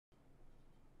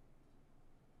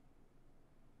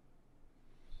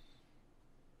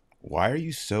Why are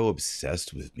you so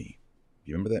obsessed with me?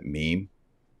 You remember that meme?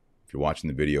 If you're watching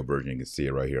the video version, you can see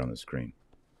it right here on the screen.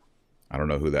 I don't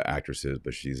know who that actress is,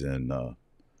 but she's in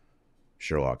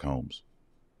Sherlock Holmes.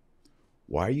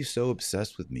 Why are you so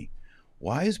obsessed with me?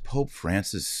 Why is Pope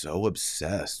Francis so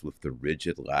obsessed with the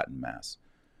rigid Latin Mass?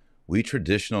 We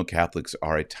traditional Catholics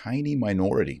are a tiny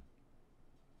minority.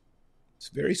 It's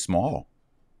very small.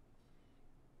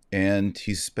 And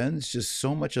he spends just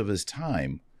so much of his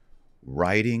time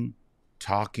writing,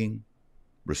 talking,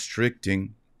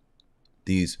 restricting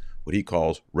these, what he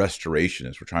calls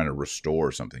restorationists. We're trying to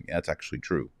restore something. That's actually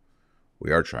true.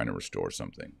 We are trying to restore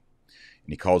something.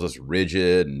 And he calls us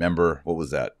rigid. And remember, what was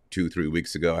that, 2-3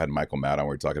 weeks ago? I had Michael Matt on, we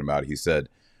were talking about it. He said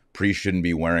priests shouldn't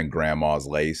be wearing grandma's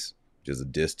lace, which is a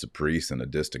diss to priests and a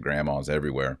diss to grandmas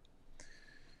everywhere.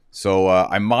 So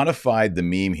I modified the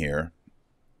meme here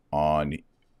on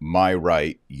my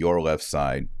right, your left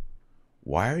side.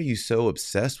 Why are you so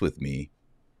obsessed with me?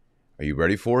 Are you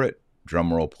ready for it?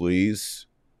 Drum roll, please.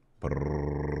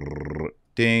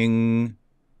 Ding.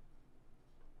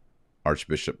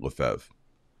 Archbishop Lefebvre.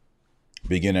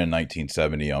 Beginning in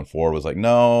 1970 on 4 was like,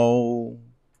 no.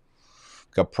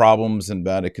 Got problems in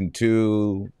Vatican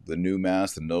II. The new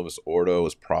Mass, the Novus Ordo,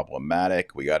 is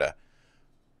problematic. We got to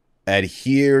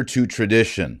adhere to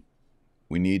tradition.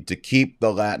 We need to keep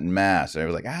the Latin Mass. And I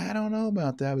was like, I don't know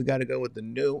about that. We got to go with the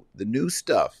new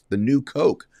stuff, the new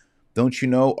Coke. Don't you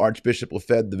know, Archbishop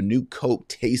Lefebvre, the new Coke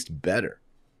tastes better.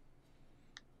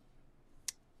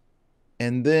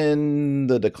 And then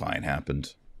the decline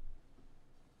happened.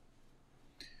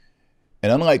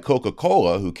 And unlike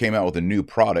Coca-Cola, who came out with a new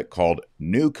product called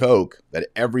New Coke that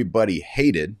everybody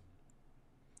hated,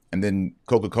 and then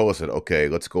Coca-Cola said, okay,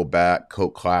 let's go back,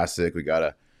 Coke Classic, we got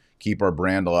to keep our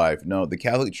brand alive. No, the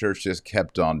Catholic Church just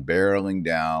kept on barreling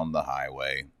down the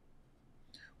highway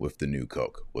with the new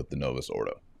Coke, with the Novus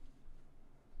Ordo.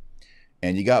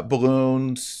 And you got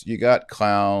balloons, you got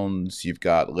clowns, you've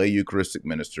got lay Eucharistic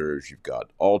ministers, you've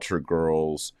got altar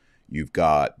girls, you've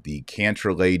got the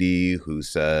cantor lady who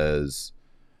says,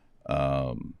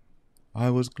 I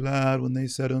was glad when they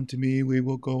said unto me, we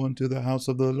will go into the house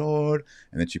of the Lord.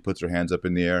 And then she puts her hands up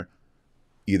in the air.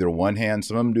 Either one hand,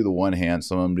 some of them do the one hand,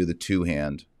 some of them do the two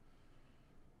hand.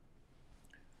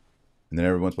 And then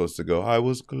everyone's supposed to go, I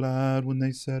was glad when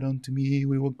they said unto me,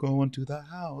 we will go into the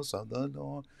house of the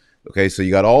Lord. Okay, so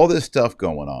you got all this stuff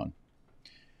going on.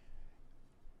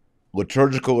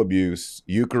 Liturgical abuse,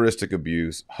 Eucharistic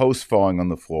abuse, hosts falling on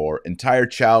the floor, entire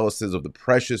chalices of the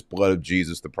precious blood of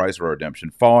Jesus, the price of our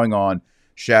redemption, falling on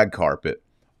shag carpet,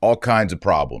 all kinds of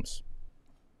problems.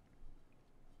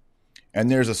 And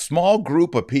there's a small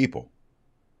group of people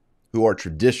who are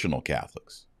traditional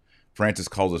Catholics. Francis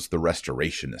calls us the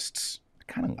restorationists.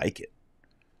 I kind of like it.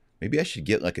 Maybe I should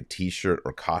get like a t-shirt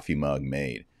or coffee mug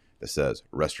made that says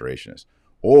restorationist.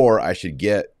 Or I should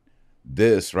get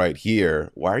this right here.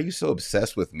 Why are you so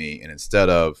obsessed with me? And instead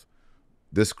of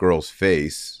this girl's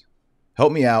face,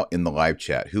 help me out in the live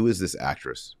chat. Who is this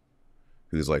actress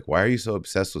who's like, why are you so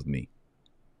obsessed with me?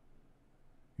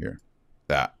 Here,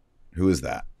 that. Who is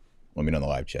that? Let me know in the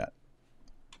live chat.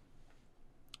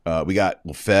 We got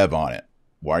Lefebvre on it.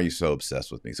 Why are you so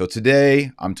obsessed with me? So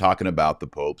today I'm talking about the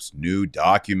Pope's new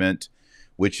document,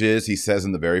 which is, he says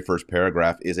in the very first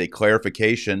paragraph, is a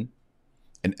clarification,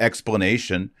 an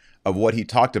explanation of what he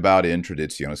talked about in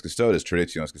Traditionis Custodes.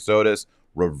 Traditionis Custodes,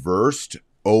 reversed,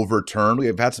 overturned. We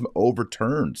have had some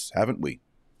overturns, haven't we,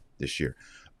 this year?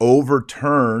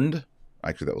 Overturned.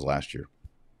 Actually, that was last year.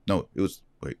 No, it was,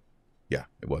 wait. Yeah,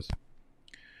 it was.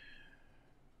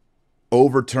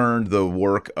 Overturned the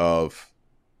work of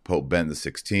Pope Benedict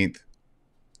XVI,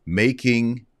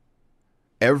 making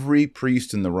every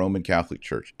priest in the Roman Catholic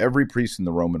Church, every priest in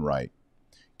the Roman Rite,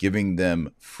 giving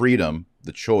them freedom,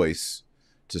 the choice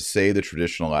to say the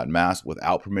traditional Latin Mass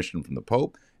without permission from the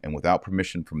Pope and without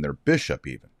permission from their bishop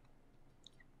even.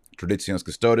 Traditionis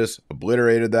Custodes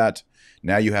obliterated that.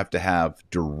 Now you have to have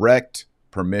direct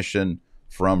permission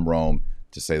from Rome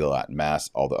to say the Latin Mass.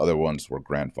 All the other ones were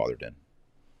grandfathered in.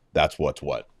 That's what's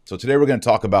what. So today we're going to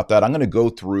talk about that. I'm going to go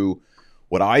through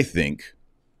what I think,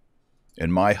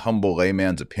 in my humble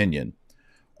layman's opinion,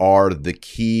 are the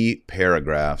key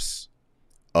paragraphs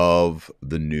of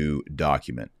the new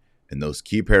document. And those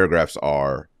key paragraphs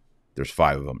are, there's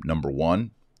 5 of them. Number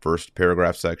 1, first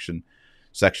paragraph section,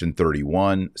 section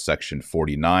 31, section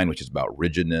 49, which is about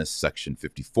rigidness, section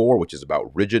 54, which is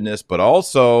about rigidness, but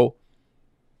also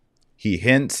he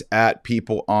hints at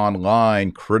people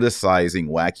online criticizing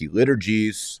wacky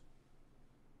liturgies.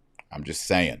 I'm just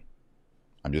saying.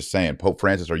 Pope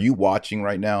Francis, are you watching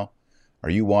right now?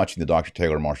 Are you watching the Dr.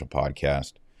 Taylor Marshall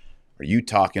podcast? Are you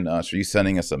talking to us? Are you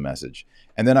sending us a message?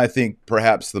 And then I think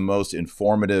perhaps the most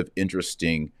informative,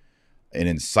 interesting, and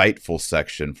insightful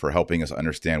section for helping us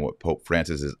understand what Pope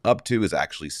Francis is up to is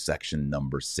actually section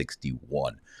number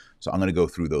 61. So I'm going to go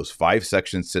through those 5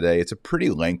 sections today. It's a pretty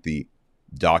lengthy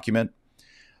document.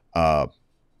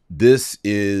 This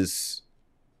is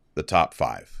the top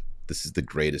 5. This is the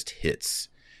greatest hits.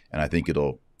 And I think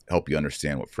it'll help you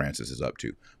understand what Francis is up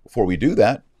to. Before we do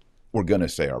that, we're going to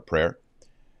say our prayer.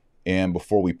 And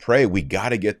before we pray, we got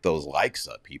to get those likes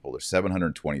up, people. There's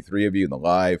 723 of you in the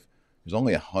live. There's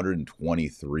only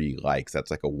 123 likes.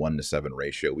 That's like a 1-to-7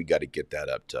 ratio. We got to get that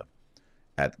up to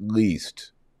at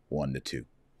least 1-to-2.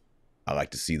 I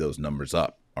like to see those numbers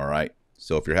up, all right?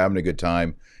 So if you're having a good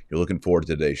time, you're looking forward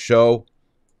to today's show,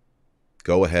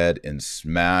 go ahead and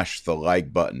smash the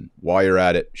like button. While you're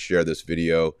at it, share this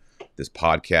video, this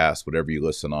podcast, whatever you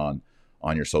listen on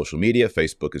your social media.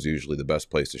 Facebook is usually the best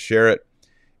place to share it.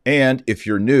 And if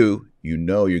you're new, you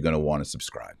know you're going to want to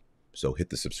subscribe. So hit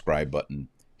the subscribe button,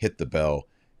 hit the bell,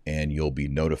 and you'll be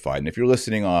notified. And if you're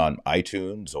listening on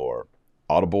iTunes or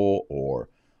Audible or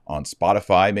on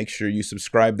Spotify, make sure you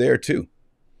subscribe there too.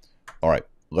 All right,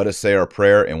 let us say our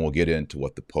prayer and we'll get into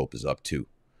what the Pope is up to.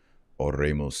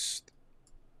 Oremus.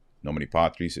 Nomini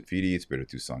Patris et Filii et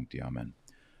Spiritus Sancti. Amen.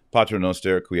 Pater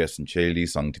noster, qui es in caeli,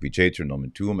 sanctificetur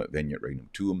nomen tuum, et veniat regnum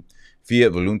tuum,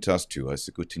 fiat voluntas tua,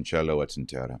 sicut in cielo et in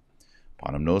terra.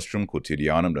 Panem nostrum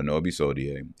quotidianum da nobis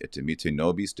hodie, et dimitte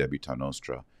nobis debita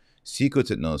nostra, sicut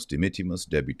et nos dimittimus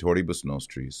debitoribus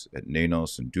nostris, et ne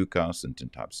nos inducas in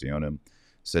tentationem,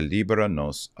 sed libera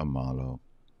nos a malo.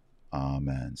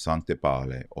 Amen. Sancte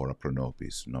Paule, ora pro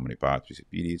nobis, nomine Patris et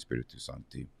Filii et Spiritus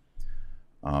Sancti.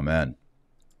 Amen.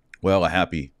 Well, a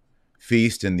happy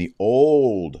feast in the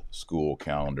old school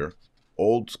calendar,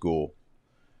 old school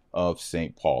of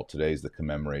St. Paul. Today's the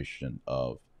commemoration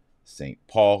of St.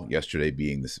 Paul, yesterday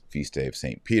being the feast day of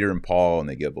St. Peter and Paul, and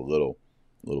they give a little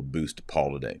boost to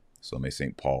Paul today. So may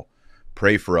St. Paul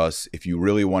pray for us. If you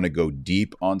really want to go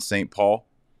deep on St. Paul,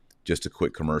 just a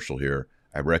quick commercial here,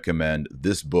 I recommend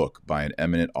this book by an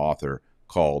eminent author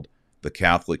called The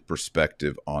Catholic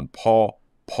Perspective on Paul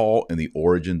and the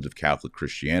Origins of Catholic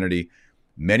Christianity.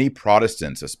 Many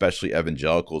Protestants, especially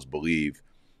evangelicals, believe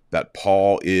that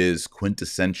Paul is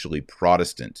quintessentially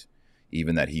Protestant,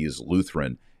 even that he is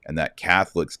Lutheran, and that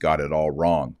Catholics got it all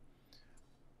wrong.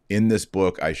 In this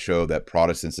book, I show that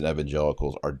Protestants and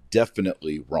evangelicals are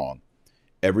definitely wrong.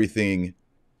 Everything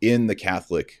in the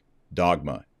Catholic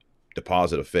dogma,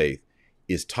 deposit of faith,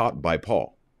 is taught by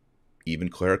Paul. Even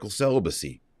clerical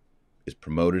celibacy is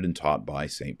promoted and taught by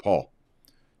St. Paul.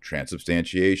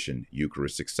 Transubstantiation,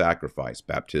 Eucharistic sacrifice,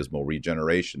 baptismal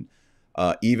regeneration,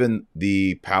 even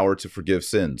the power to forgive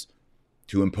sins,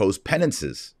 to impose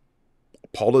penances.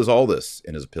 Paul does all this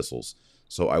in his epistles.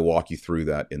 So I walk you through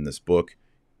that in this book.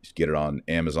 Just get it on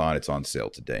Amazon. It's on sale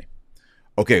today.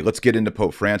 Okay, let's get into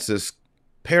Pope Francis.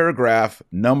 Paragraph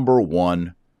number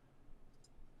 1.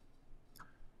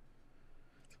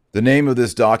 The name of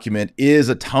this document is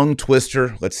a tongue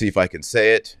twister. Let's see if I can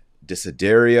say it.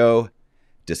 Desiderio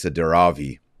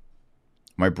Desideravi.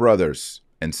 My brothers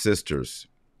and sisters,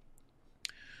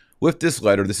 with this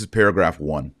letter, this is paragraph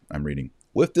 1 I'm reading.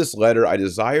 With this letter, I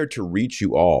desire to reach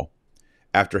you all,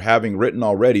 after having written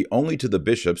already only to the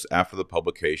bishops after the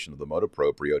publication of the Motu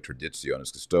Proprio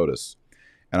Traditionis Custodes.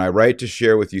 And I write to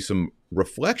share with you some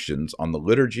reflections on the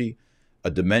liturgy, a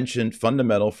dimension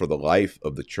fundamental for the life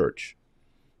of the Church.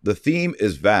 The theme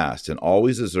is vast and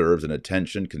always deserves an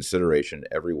attention, consideration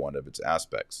in every one of its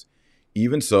aspects.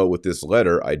 Even so, with this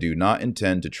letter, I do not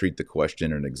intend to treat the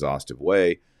question in an exhaustive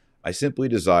way. I simply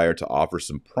desire to offer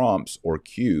some prompts or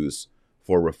cues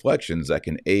for reflections that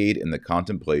can aid in the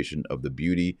contemplation of the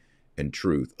beauty and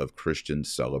truth of Christian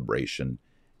celebration.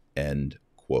 End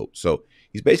quote. So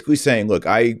he's basically saying, look,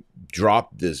 I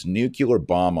dropped this nuclear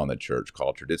bomb on the Church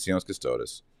called Traditionis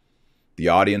Custodes. The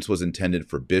audience was intended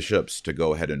for bishops to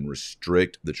go ahead and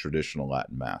restrict the traditional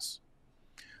Latin Mass.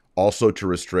 Also to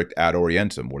restrict ad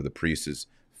orientem, where the priest is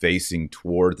facing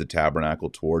toward the tabernacle,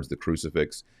 towards the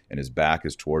crucifix, and his back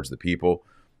is towards the people.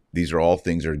 These are all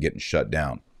things that are getting shut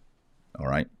down. All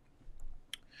right?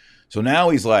 So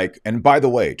now he's like, and by the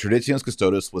way, Traditionis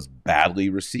Custodes was badly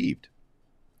received.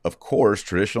 Of course,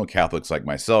 traditional Catholics like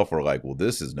myself are like, well,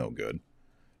 this is no good.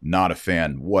 Not a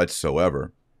fan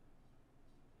whatsoever.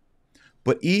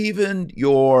 But even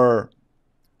your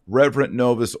Reverend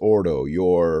Novus Ordo,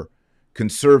 your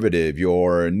conservative,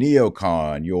 your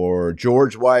neocon, your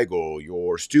George Weigel,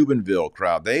 your Steubenville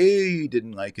crowd, they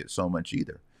didn't like it so much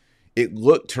either. It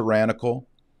looked tyrannical.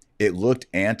 It looked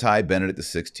anti-Benedict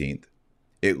XVI.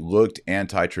 It looked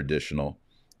anti-traditional.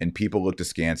 and people looked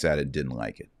askance at it and didn't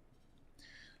like it.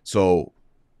 So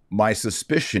my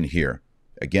suspicion here,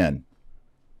 again,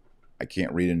 I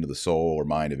can't read into the soul or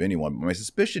mind of anyone, but my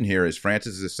suspicion here is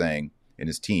Francis is saying, and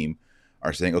his team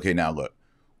are saying, okay, now look,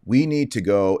 we need to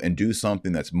go and do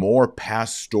something that's more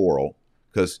pastoral,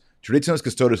 because Traditionis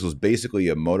Custodes was basically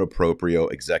a motu proprio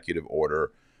executive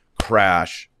order,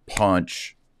 crash,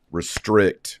 punch,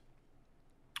 restrict,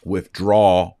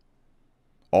 withdraw,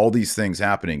 all these things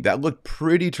happening. That looked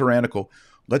pretty tyrannical.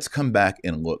 Let's come back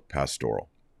and look pastoral.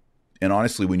 And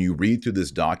honestly, when you read through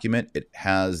this document, it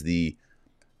has the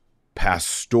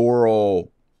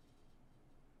pastoral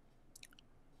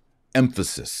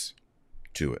emphasis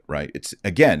to it, right? It's,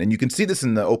 again, and you can see this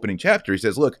in the opening chapter. He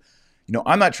says, look,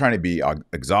 I'm not trying to be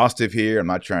exhaustive here. I'm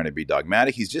not trying to be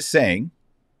dogmatic. He's just saying,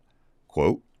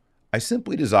 quote, I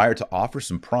simply desire to offer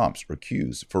some prompts or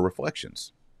cues for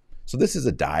reflections. So this is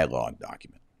a dialogue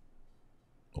document.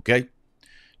 Okay?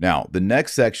 Now, the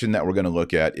next section that we're going to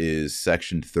look at is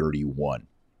section 31.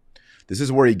 This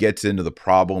is where he gets into the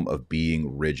problem of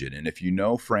being rigid. And if you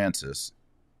know Francis,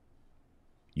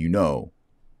 you know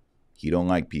he don't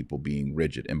like people being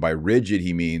rigid. And by rigid,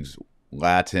 he means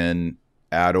Latin,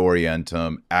 ad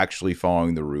orientem, actually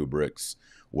following the rubrics,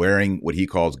 wearing what he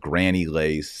calls granny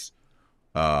lace,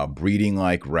 breeding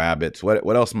like rabbits.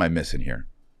 What else am I missing here?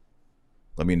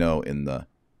 Let me know in the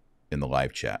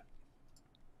live chat.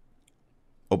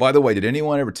 Oh, by the way, did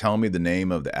anyone ever tell me the name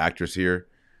of the actress here?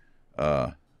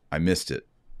 I missed it.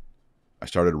 I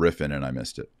started riffing and I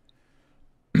missed it.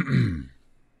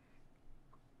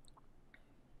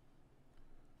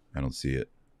 I don't see it.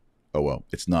 Oh, well,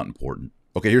 it's not important.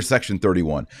 Okay, here's section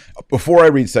 31. Before I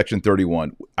read section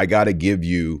 31, I got to give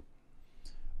you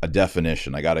a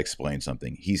definition. I got to explain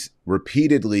something. He's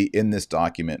repeatedly in this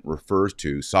document refers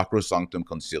to Sacrosanctum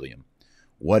Concilium.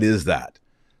 What is that?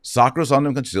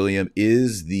 Sacrosanctum Concilium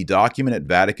is the document at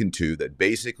Vatican II that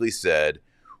basically said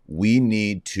we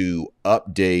need to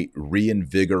update,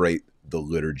 reinvigorate the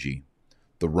liturgy.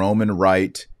 The Roman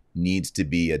Rite needs to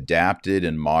be adapted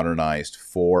and modernized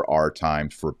for our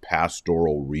times for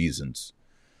pastoral reasons.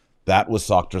 That was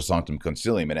Sacrosanctum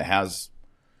Concilium, and it has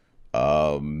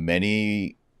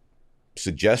many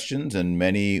suggestions and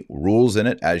many rules in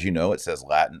it. As you know, it says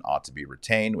Latin ought to be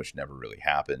retained, which never really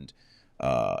happened.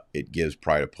 It gives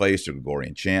pride of place to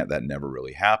Gregorian chant. That never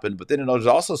really happened. But then there's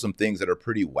also some things that are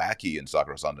pretty wacky in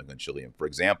Sacrosanctum Concilium. For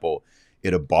example,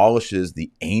 it abolishes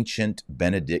the ancient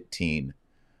Benedictine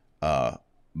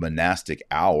monastic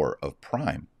hour of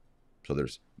prime. So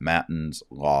there's matins,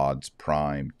 lauds,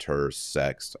 prime, terce,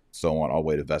 sext, so on, all the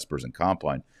way to vespers and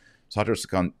compline.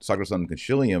 Sacrosanctum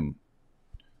Concilium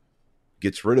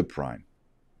gets rid of prime.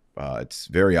 It's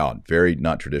very odd, very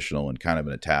not traditional, and kind of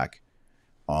an attack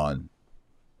on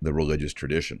the religious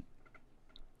tradition.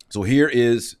 So here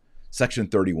is section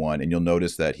 31, and you'll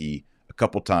notice that he a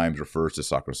couple times refers to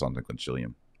Sacrosanctum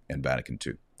Concilium and Vatican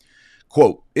II.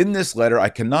 Quote, in this letter, I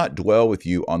cannot dwell with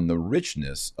you on the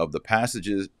richness of this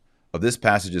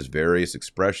passage's various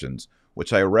expressions,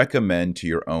 which I recommend to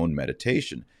your own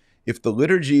meditation. If the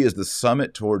liturgy is the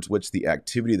summit towards which the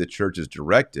activity of the church is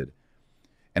directed,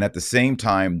 and at the same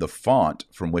time the font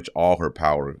from which all her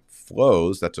power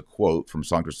flows, that's a quote from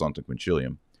Sacrosanctum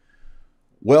Concilium,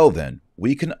 well then,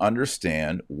 we can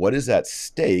understand what is at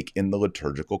stake in the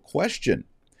liturgical question.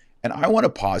 And I want to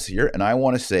pause here and I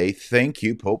want to say thank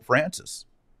you, Pope Francis.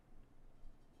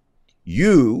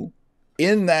 You,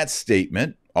 in that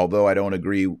statement, although I don't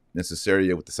agree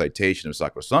necessarily with the citation of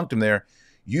Sacrosanctum there,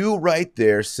 you right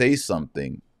there say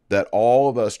something that all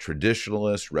of us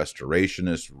traditionalists,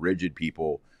 restorationists, rigid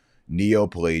people,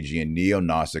 neo-Pelagian,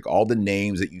 neo-Gnostic, all the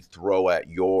names that you throw at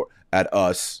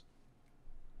us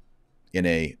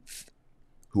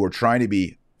who are trying to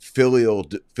be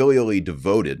filially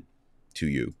devoted to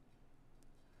you.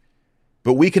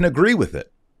 But we can agree with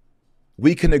it.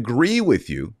 We can agree with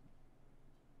you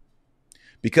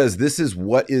because this is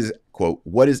what is, quote,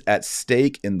 what is at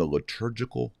stake in the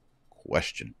liturgical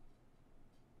question.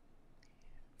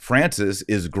 Francis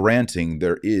is granting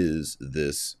there is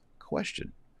this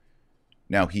question.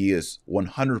 Now, he is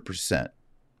 100%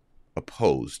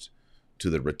 opposed to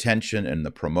the retention and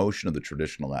the promotion of the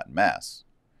traditional Latin Mass.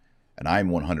 And I'm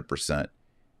 100%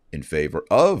 in favor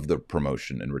of the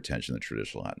promotion and retention of the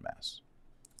traditional Latin Mass.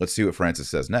 Let's see what Francis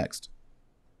says next.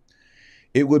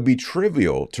 It would be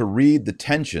trivial to read the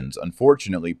tensions,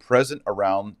 unfortunately, present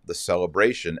around the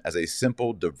celebration as a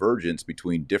simple divergence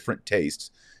between different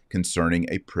tastes concerning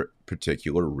a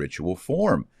particular ritual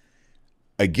form.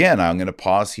 Again, I'm going to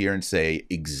pause here and say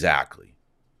exactly.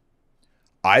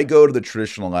 I go to the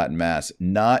traditional Latin Mass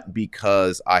not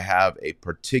because I have a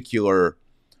particular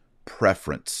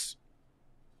preference.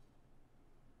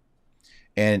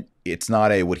 And it's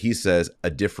not what he says, a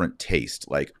different taste.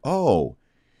 Like, oh,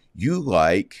 you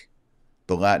like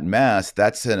the Latin Mass,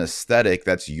 that's an aesthetic,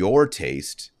 that's your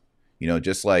taste.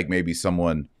 Just like maybe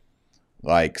someone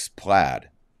likes plaid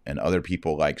and other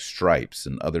people like stripes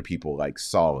and other people like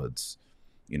solids.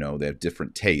 They have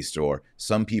different tastes. Or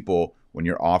some people, when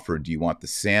you're offered, do you want the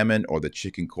salmon or the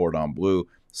chicken cordon bleu?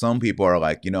 Some people are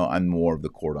like, I'm more of the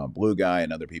cordon bleu guy,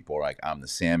 and other people are like, I'm the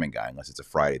salmon guy. Unless it's a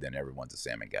Friday, then everyone's a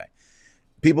salmon guy.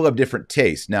 People have different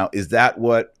tastes. Now, is that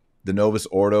what the Novus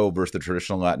Ordo versus the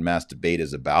traditional Latin Mass debate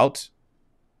is about?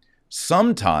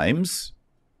 Sometimes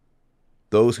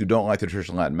those who don't like the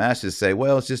traditional Latin Mass just say,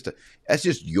 well, that's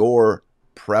just your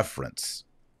preference.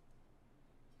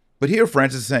 But here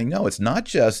Francis is saying, no, it's not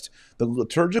just, the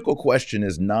liturgical question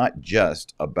is not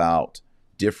just about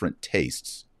different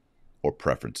tastes or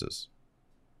preferences.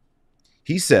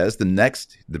 He says,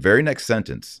 the very next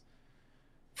sentence,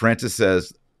 Francis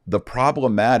says, the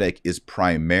problematic is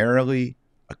primarily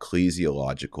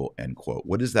ecclesiological, end quote.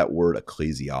 What does that word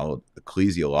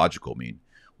ecclesiological mean?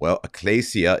 Well,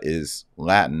 ecclesia is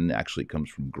Latin, actually comes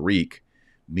from Greek,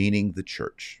 meaning the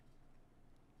church.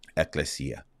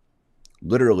 Ecclesia.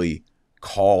 Literally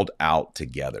called out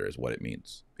together is what it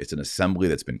means. It's an assembly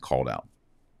that's been called out.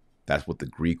 That's what the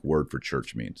Greek word for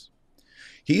church means.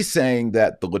 He's saying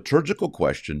that the liturgical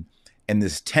question and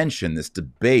this tension, this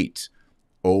debate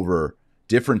over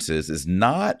differences is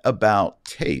not about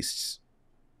tastes.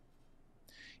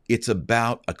 It's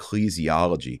about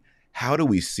ecclesiology. How do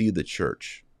we see the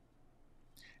church?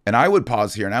 And I would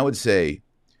pause here and I would say,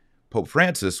 Pope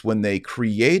Francis, when they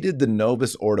created the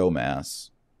Novus Ordo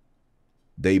Mass,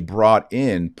 they brought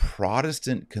in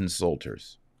Protestant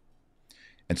consultors.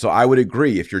 And so I would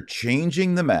agree, if you're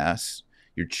changing the Mass,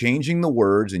 you're changing the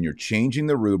words and you're changing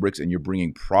the rubrics and you're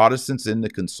bringing Protestants in to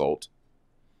consult,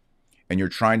 and you're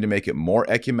trying to make it more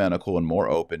ecumenical and more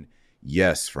open,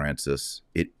 yes, Francis,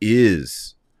 it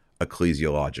is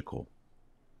ecclesiological.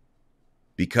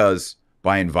 Because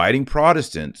by inviting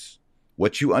Protestants,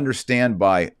 what you understand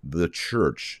by the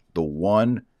church, the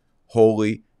one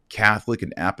holy Catholic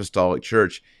and Apostolic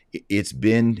Church, it's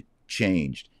been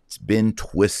changed. It's been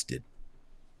twisted.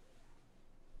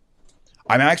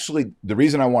 The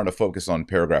reason I wanted to focus on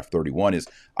paragraph 31 is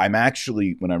when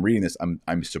I'm reading this,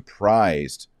 I'm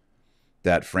surprised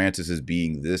that Francis is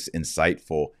being this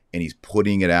insightful and he's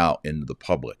putting it out into the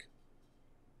public.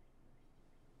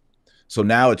 So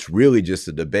now it's really just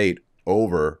a debate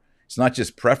over, it's not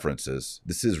just preferences,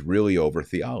 this is really over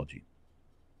theology,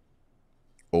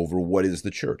 over what is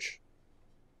the church.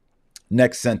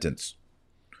 Next sentence.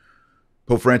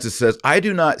 Pope Francis says, I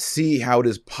do not see how it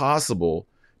is possible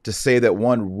to say that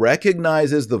one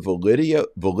recognizes the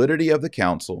validity of the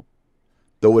council,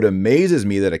 though it amazes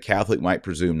me that a Catholic might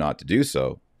presume not to do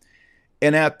so,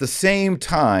 and at the same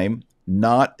time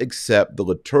not accept the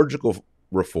liturgical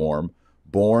reform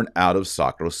born out of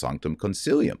Sacrosanctum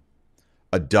Concilium,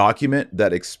 a document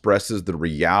that expresses the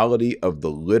reality of the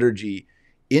liturgy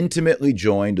intimately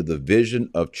joined to the vision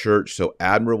of church so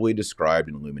admirably described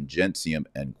in Lumen Gentium,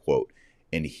 end quote.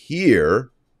 And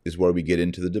here is where we get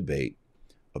into the debate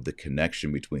of the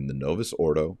connection between the Novus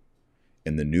Ordo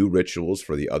and the new rituals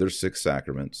for the other 6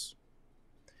 sacraments,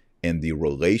 and the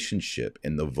relationship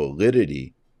and the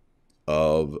validity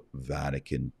of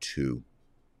Vatican II.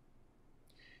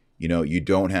 You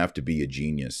don't have to be a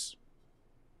genius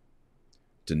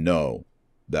to know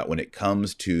that when it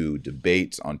comes to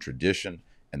debates on tradition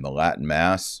and the Latin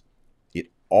Mass,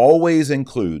 it always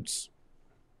includes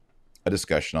a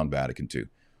discussion on Vatican II.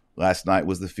 Last night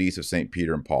was the feast of St.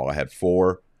 Peter and Paul. I had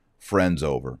 4 friends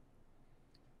over,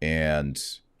 and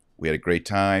we had a great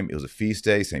time. It was a feast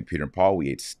day, St. Peter and Paul. We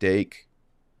ate steak.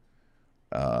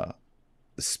 The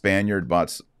Spaniard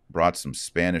brought some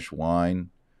Spanish wine.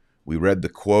 We read the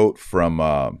quote from,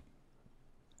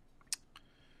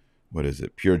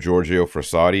 Pier Giorgio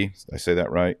Frassati. Did I say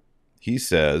that right? He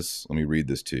says, let me read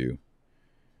this to you.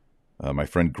 My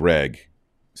friend Greg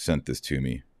sent this to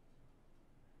me.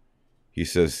 He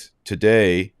says,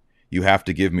 today you have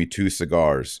to give me 2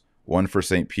 cigars, one for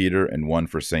St. Peter and one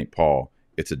for St. Paul.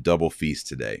 It's a double feast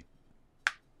today.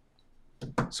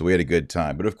 So we had a good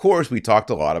time. But of course, we talked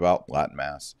a lot about Latin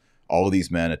Mass. All of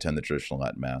these men attend the traditional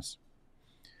Latin Mass.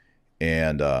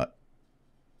 And all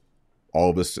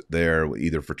of us there,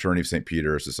 either Fraternity of St.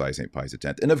 Peter or Society of St. Pius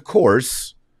X. And of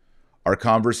course, our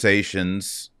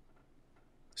conversations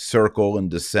circle and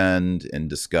descend and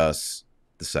discuss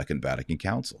the Second Vatican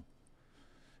Council.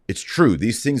 It's true.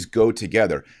 These things go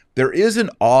together. There is an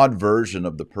odd version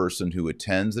of the person who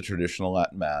attends the traditional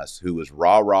Latin Mass who is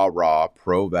rah, rah, rah,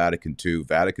 pro Vatican II.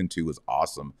 Vatican II was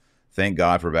awesome. Thank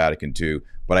God for Vatican II.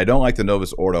 But I don't like the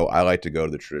Novus Ordo. I like to go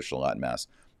to the traditional Latin Mass.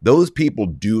 Those people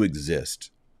do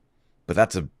exist, but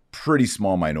that's a pretty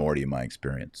small minority in my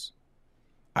experience.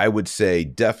 I would say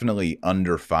definitely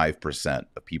under 5%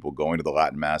 of people going to the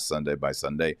Latin Mass Sunday by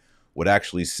Sunday would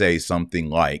actually say something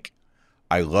like,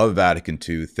 I love Vatican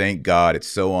II. Thank God it's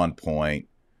so on point.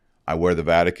 I wear the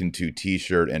Vatican II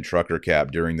t-shirt and trucker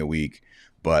cap during the week,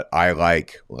 but I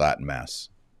like Latin Mass.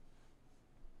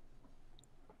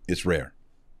 It's rare.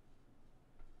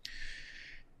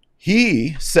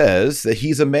 He says that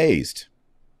he's amazed.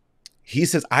 He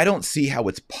says, I don't see how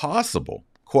it's possible,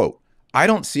 quote, I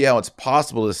don't see how it's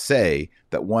possible to say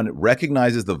that one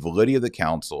recognizes the validity of the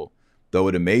council, though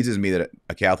it amazes me that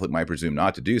a Catholic might presume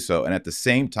not to do so, and at the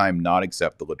same time not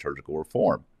accept the liturgical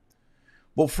reform.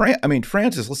 Well,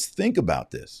 Francis, let's think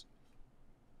about this.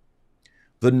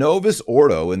 The Novus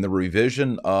Ordo and the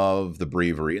revision of the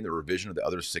Breviary and the revision of the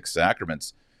other 6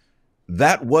 sacraments,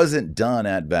 that wasn't done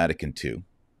at Vatican II.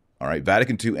 All right,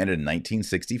 Vatican II ended in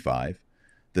 1965.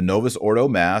 The Novus Ordo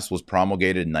Mass was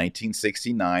promulgated in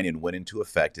 1969 and went into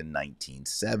effect in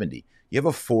 1970. You have a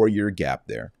 4-year gap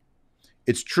there.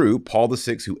 It's true, Paul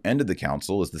VI, who ended the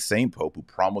council, is the same pope who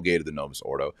promulgated the Novus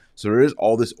Ordo. So there is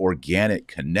all this organic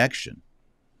connection.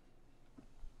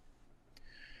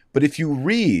 But if you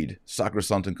read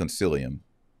Sacrosanctum Concilium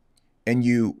and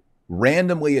you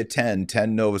randomly attend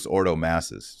 10 Novus Ordo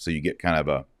Masses, so you get kind of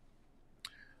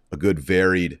a good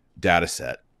varied data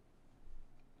set,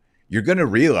 you're going to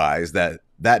realize that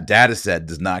that data set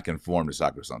does not conform to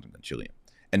Sacrosanctum Concilium.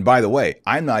 And by the way,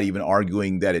 I'm not even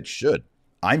arguing that it should.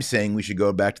 I'm saying we should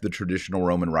go back to the traditional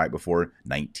Roman Rite before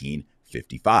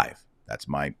 1955. That's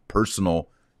my personal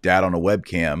dad on a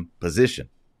webcam position.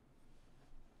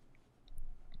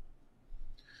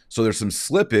 So there's some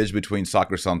slippage between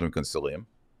Sacrosanctum Concilium,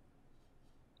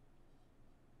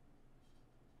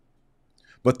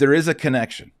 but there is a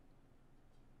connection.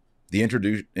 The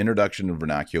introduction of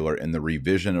vernacular and the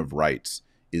revision of rites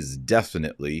is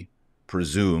definitely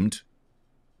presumed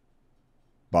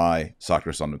by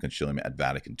Sacrosanctum Concilium at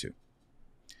Vatican II.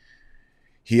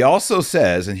 He also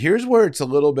says, and here's where it's a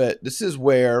little bit, this is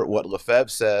where what Lefebvre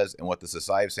says and what the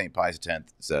Society of St. Pius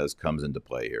X says comes into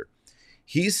play here.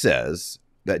 He says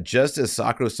that just as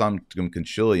Sacrosanctum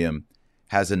Concilium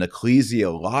has an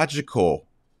ecclesiological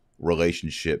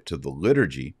relationship to the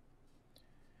liturgy,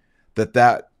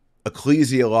 that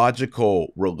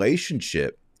ecclesiological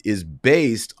relationship is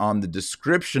based on the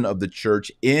description of the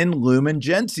church in Lumen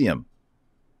Gentium,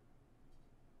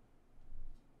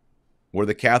 where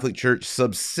the Catholic Church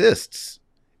subsists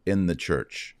in the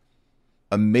church.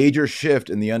 A major shift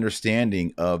in the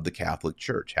understanding of the Catholic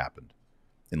Church happened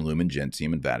in Lumen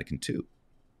Gentium and Vatican II.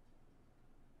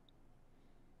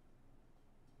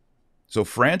 So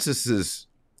Francis is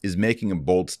making a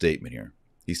bold statement here.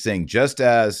 He's saying just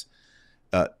as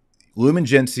Lumen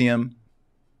Gentium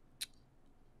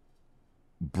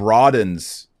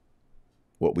broadens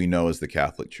what we know as the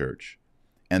Catholic Church,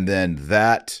 and then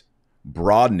that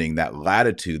broadening, that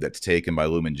latitude that's taken by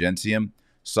Lumen Gentium,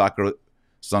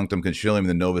 Sacrosanctum Concilium and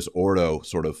the Novus Ordo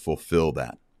sort of fulfill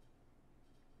that.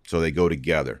 So they go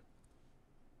together.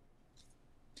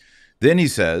 Then he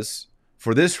says,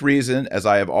 for this reason, as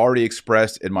I have already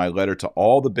expressed in my letter to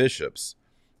all the bishops,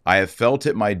 I have felt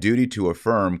it my duty to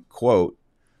affirm, quote,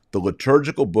 the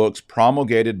liturgical books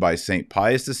promulgated by St.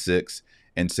 Pius VI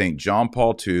and St. John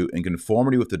Paul II in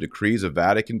conformity with the decrees of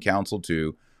Vatican Council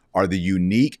II are the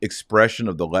unique expression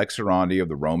of the lex orandi of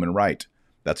the Roman Rite.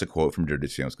 That's a quote from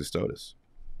Traditionis Custodes.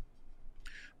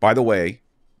 By the way,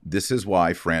 this is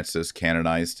why Francis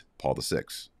canonized Paul VI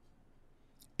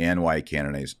and why he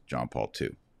canonized John Paul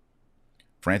II.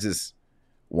 Francis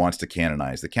wants to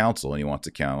canonize the council, and he wants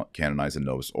to canonize the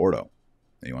Novus Ordo,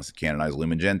 and he wants to canonize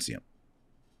Lumen Gentium.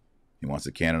 He wants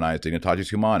to canonize Dignitatis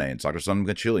Humanae and Sacrosanctum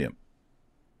Concilium.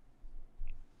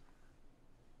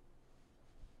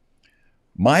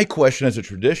 My question as a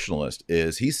traditionalist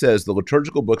is, he says the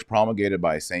liturgical books promulgated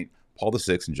by St. Paul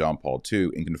VI and John Paul II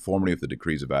in conformity with the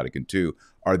decrees of Vatican II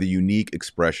are the unique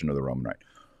expression of the Roman Rite.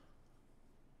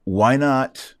 Why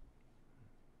not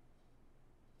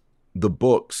the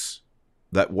books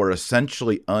that were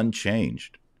essentially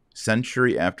unchanged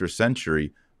century after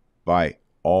century by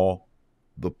all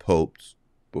the popes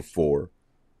before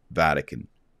Vatican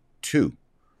II?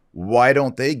 Why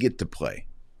don't they get to play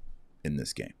in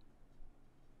this game?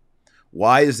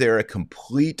 Why is there a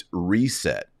complete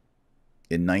reset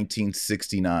in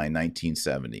 1969,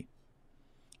 1970?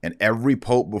 And every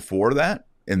pope before that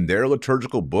and their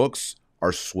liturgical books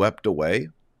are swept away,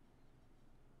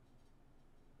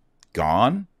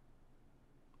 gone,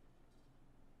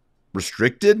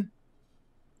 restricted.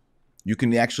 You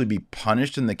can actually be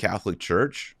punished in the Catholic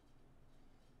Church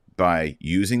by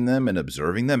using them and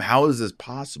observing them. How is this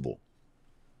possible?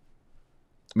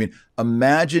 I mean,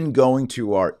 imagine going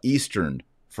to our Eastern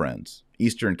friends,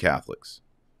 Eastern Catholics,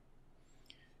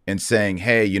 and saying,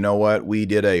 hey, you know what? We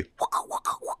did a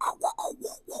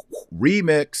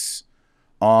remix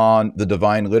on the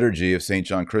Divine Liturgy of St.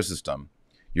 John Chrysostom.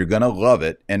 You're going to love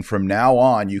it. And from now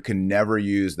on, you can never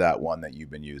use that one that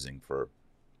you've been using for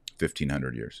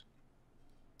 1,500 years.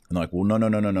 And they're like, well,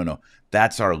 no.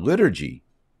 That's our liturgy.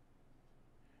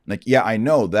 Like, yeah, I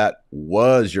know that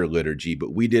was your liturgy,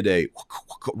 but we did a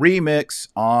remix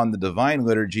on the Divine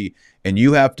Liturgy, and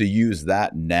you have to use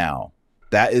that now.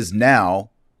 That is now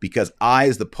because I,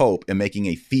 as the Pope, am making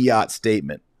a fiat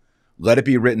statement. Let it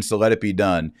be written, so let it be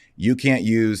done. You can't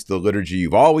use the liturgy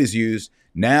you've always used.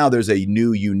 Now there's a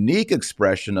new unique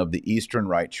expression of the Eastern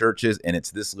Rite churches, and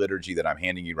it's this liturgy that I'm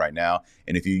handing you right now.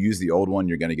 And if you use the old one,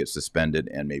 you're going to get suspended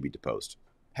and maybe deposed.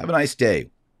 Have a nice day.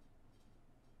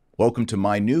 Welcome to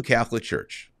my new Catholic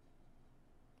Church.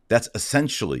 That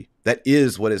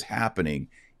is what is happening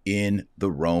in the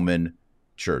Roman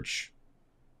Church,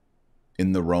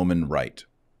 in the Roman Rite.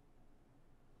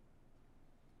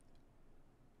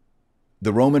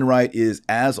 The Roman Rite is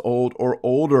as old or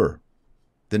older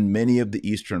than many of the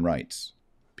Eastern rites.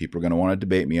 People are going to want to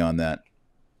debate me on that.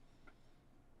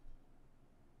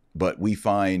 But we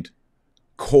find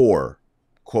core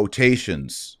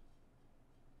quotations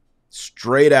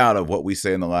straight out of what we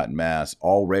say in the Latin Mass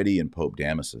already in Pope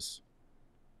Damasus,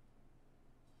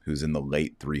 who's in the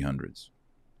late 300s.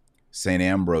 St.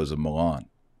 Ambrose of Milan,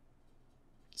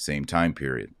 same time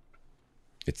period.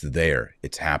 It's there.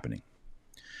 It's happening.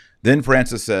 Then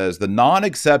Francis says, the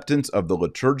non-acceptance of the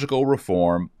liturgical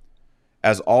reform,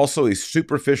 as also a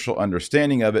superficial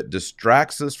understanding of it,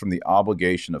 distracts us from the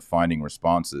obligation of finding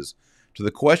responses to the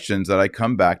questions that I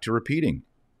come back to repeating.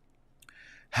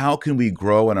 How can we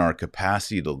grow in our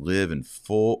capacity to live in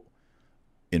full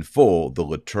the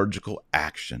liturgical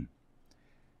action?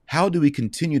 How do we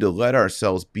continue to let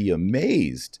ourselves be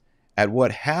amazed at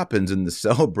what happens in the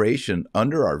celebration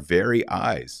under our very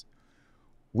eyes?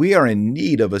 We are in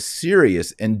need of a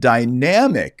serious and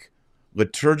dynamic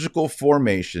liturgical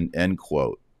formation, end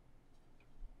quote.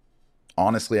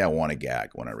 Honestly, I want to gag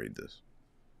when I read this.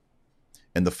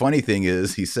 And the funny thing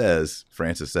is,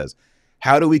 Francis says,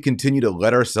 how do we continue to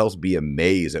let ourselves be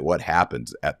amazed at what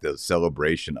happens at the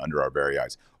celebration under our very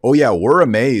eyes? Oh yeah, we're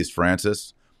amazed,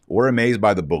 Francis. We're amazed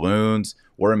by the balloons.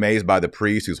 We're amazed by the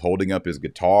priest who's holding up his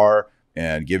guitar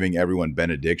and giving everyone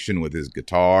benediction with his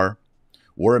guitar.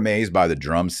 We're amazed by the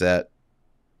drum set.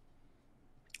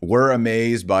 We're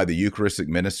amazed by the Eucharistic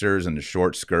ministers in the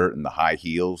short skirt and the high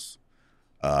heels.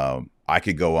 I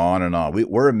could go on and on.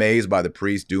 We're amazed by the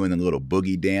priest doing the little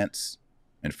boogie dance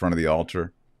in front of the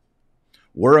altar.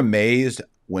 We're amazed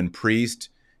when priests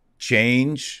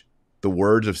change the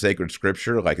words of sacred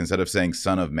scripture. Like instead of saying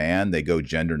son of man, they go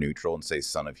gender neutral and say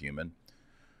son of human.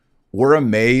 We're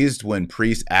amazed when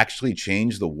priests actually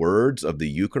change the words of the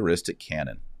Eucharistic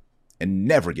canon and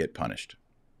never get punished.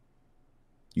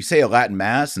 You say a Latin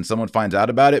Mass and someone finds out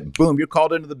about it, boom, you're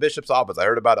called into the bishop's office. I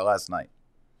heard about it last night.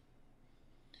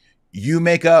 You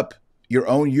make up your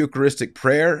own Eucharistic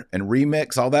prayer and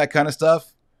remix all that kind of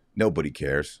stuff, nobody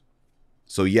cares.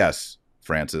 So yes,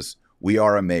 Francis, we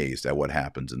are amazed at what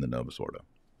happens in the Novus Ordo.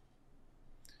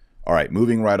 All right,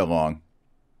 moving right along.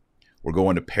 We're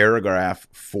going to paragraph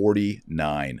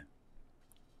 49.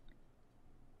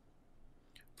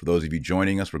 For those of you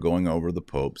joining us, we're going over the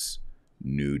Pope's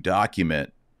new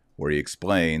document where he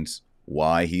explains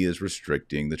why he is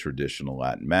restricting the traditional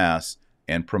Latin Mass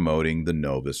and promoting the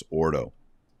Novus Ordo.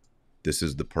 This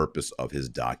is the purpose of his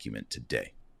document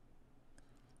today.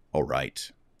 All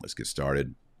right, let's get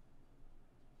started.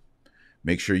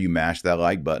 Make sure you mash that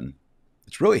like button.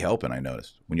 It's really helping, I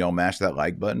noticed. When y'all mash that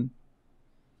like button,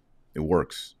 it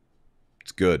works.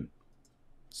 It's good.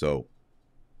 So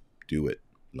do it.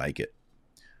 Like it.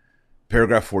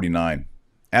 Paragraph 49.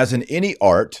 As in any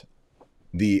art,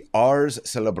 the ars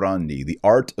celebrandi, the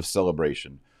art of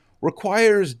celebration,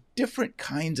 requires different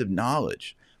kinds of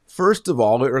knowledge. First of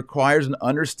all, it requires an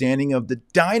understanding of the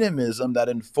dynamism that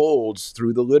unfolds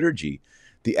through the liturgy.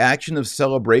 The action of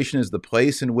celebration is the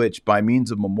place in which, by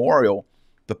means of memorial,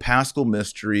 the paschal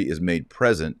mystery is made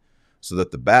present so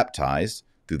that the baptized,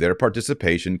 through their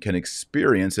participation, can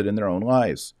experience it in their own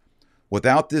lives.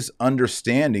 Without this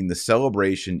understanding, the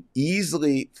celebration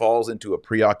easily falls into a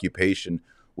preoccupation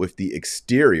with the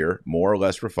exterior, more or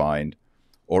less refined,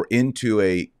 or into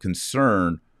a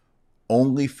concern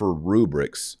only for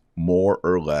rubrics more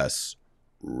or less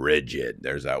rigid.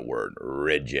 There's that word,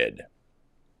 rigid.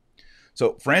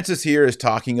 So Francis here is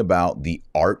talking about the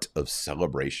art of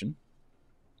celebration.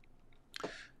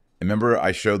 Remember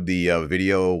I showed the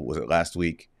video, was it last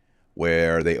week,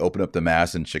 where they open up the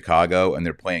Mass in Chicago and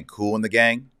they're playing Kool and the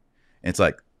Gang? And it's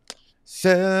like,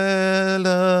 celebrate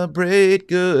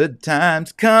good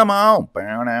times, come on.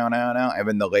 And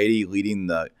then the lady leading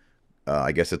the,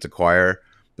 I guess it's a choir,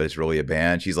 but it's really a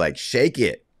band. She's like, shake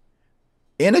it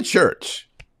in a church.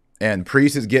 And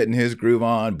priest is getting his groove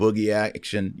on, boogie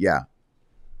action. Yeah.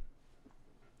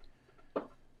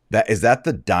 Is that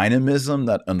the dynamism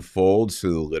that unfolds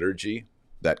through the liturgy?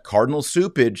 That Cardinal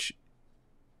Cupich,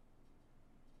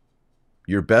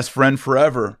 your best friend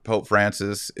forever, Pope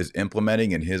Francis, is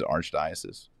implementing in his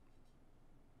archdiocese.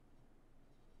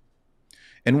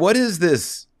 And what is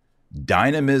this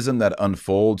dynamism that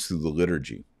unfolds through the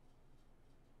liturgy?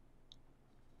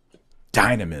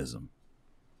 Dynamism.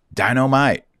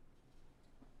 Dynamite.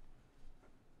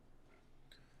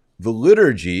 The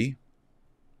liturgy,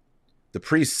 the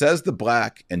priest says the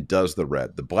black and does the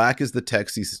red. The black is the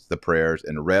text, the prayers,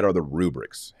 and the red are the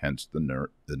rubrics, hence the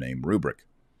name rubric.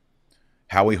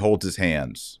 How he holds his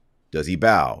hands. Does he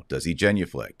bow? Does he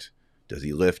genuflect? Does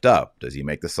he lift up? Does he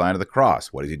make the sign of the cross?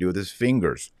 What does he do with his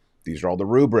fingers? These are all the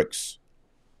rubrics.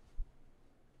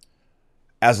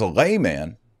 As a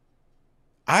layman,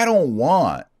 I don't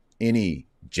want any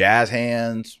jazz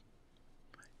hands,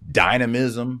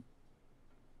 dynamism,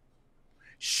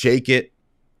 shake it,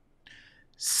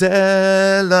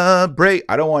 celebrate.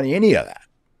 I don't want any of that.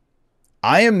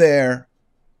 I am there.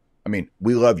 I mean,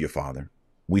 we love you, Father.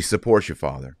 We support you,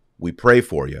 Father. We pray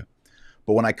for you.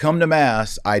 But when I come to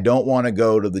Mass, I don't want to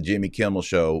go to the Jimmy Kimmel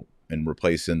show and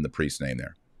replace in the priest's name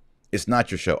there. It's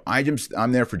not your show.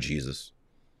 I'm there for Jesus.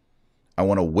 I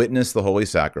want to witness the holy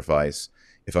sacrifice.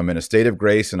 If I'm in a state of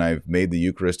grace and I've made the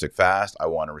Eucharistic fast, I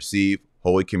want to receive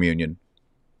Holy Communion,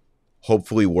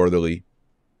 hopefully worthily,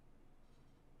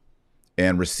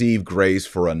 and receive grace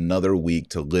for another week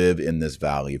to live in this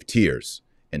valley of tears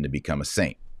and to become a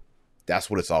saint. That's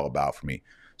what it's all about for me.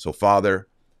 So, Father,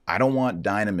 I don't want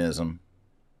dynamism.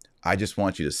 I just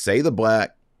want you to say the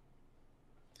black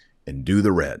and do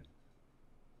the red.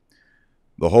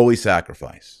 The holy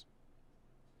sacrifice.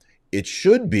 It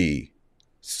should be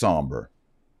somber.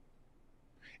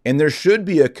 And there should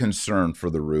be a concern for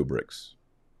the rubrics.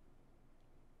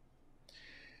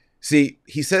 See,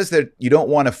 he says that you don't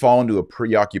want to fall into a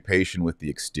preoccupation with the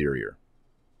exterior.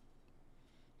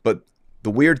 But the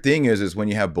weird thing is when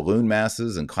you have balloon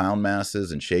masses and clown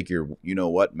masses and shake your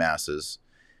you-know-what masses,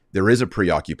 there is a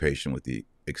preoccupation with the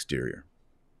exterior.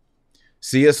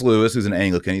 C.S. Lewis, who's an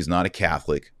Anglican, he's not a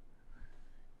Catholic,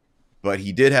 but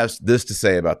he did have this to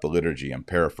say about the liturgy. I'm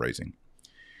paraphrasing.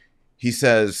 He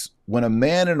says, when a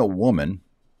man and a woman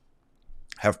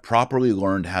have properly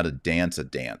learned how to dance a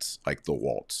dance, like the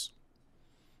waltz,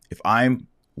 if I'm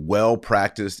well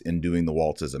practiced in doing the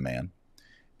waltz as a man,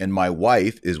 and my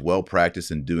wife is well practiced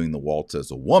in doing the waltz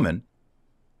as a woman,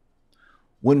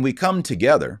 when we come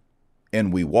together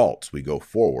and we waltz, we go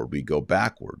forward, we go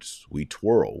backwards, we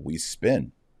twirl, we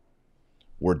spin,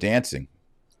 we're dancing.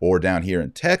 Or down here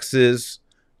in Texas,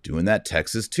 doing that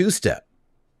Texas two-step.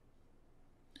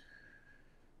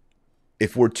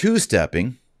 If we're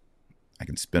two-stepping, I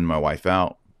can spin my wife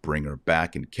out, bring her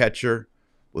back and catch her.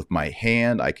 With my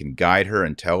hand, I can guide her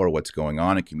and tell her what's going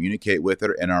on and communicate with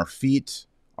her. And our feet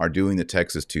are doing the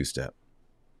Texas two-step.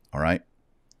 All right?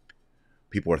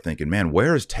 People are thinking, man,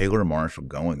 where is Taylor Marshall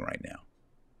going right now?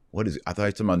 What is it? I thought he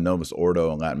was talking about Novus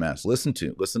Ordo and Latin Mass. Listen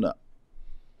up.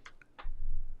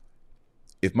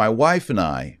 If my wife and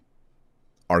I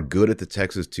are good at the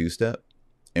Texas two-step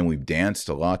and we've danced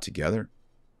a lot together,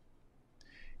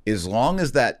 as long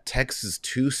as that Texas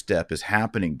two-step is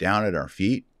happening down at our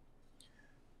feet,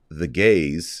 the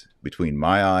gaze between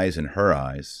my eyes and her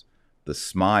eyes, the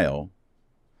smile,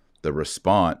 the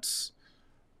response,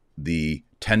 the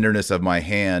tenderness of my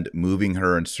hand moving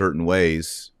her in certain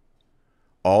ways,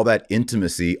 all that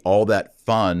intimacy, all that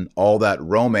fun, all that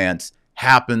romance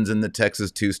happens in the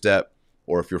Texas two-step.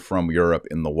 Or if you're from Europe,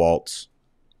 in the waltz.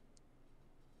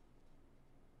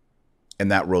 And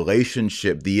that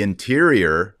relationship, the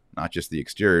interior, not just the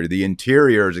exterior, the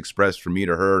interior is expressed from me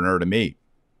to her and her to me.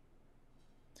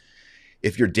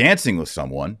 If you're dancing with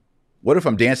someone, what if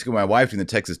I'm dancing with my wife doing the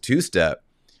Texas two-step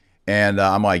and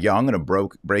I'm like, yeah, I'm going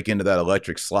to break into that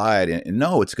electric slide. And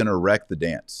no, it's going to wreck the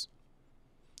dance.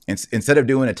 And instead of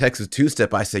doing a Texas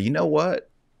two-step, I say, you know what?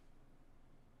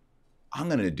 I'm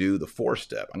going to do the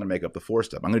four-step. I'm going to make up the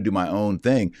four-step. I'm going to do my own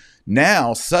thing.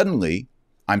 Now, suddenly,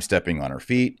 I'm stepping on her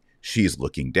feet. She's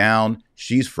looking down.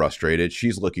 She's frustrated.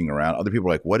 She's looking around. Other people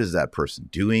are like, what is that person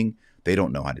doing? They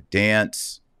don't know how to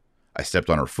dance. I stepped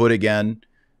on her foot again.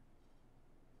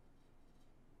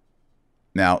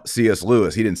 Now, C.S.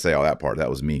 Lewis, he didn't say all that part. That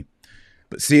was me.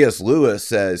 But C.S. Lewis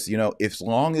says, as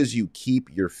long as you keep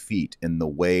your feet in the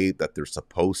way that they're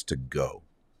supposed to go,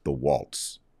 the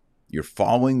waltz, you're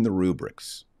following the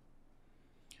rubrics,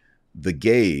 the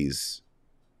gaze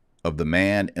of the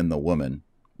man and the woman,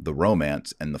 the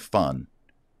romance and the fun,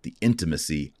 the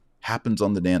intimacy happens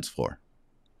on the dance floor.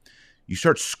 You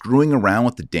start screwing around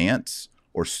with the dance,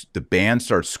 or the band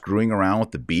starts screwing around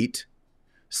with the beat,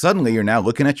 suddenly you're now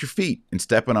looking at your feet and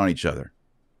stepping on each other.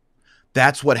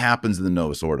 That's what happens in the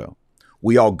Novus Ordo.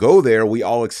 We all go there. We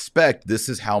all expect this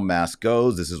is how Mass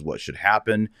goes. This is what should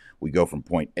happen. We go from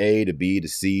point A to B to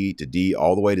C to D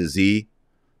all the way to Z,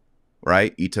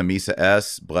 right? Ita Missa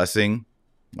S, blessing,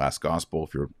 last gospel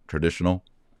if you're traditional.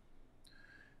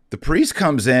 The priest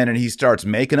comes in and he starts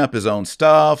making up his own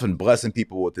stuff and blessing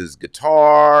people with his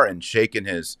guitar and getting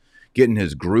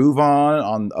his groove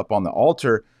up on the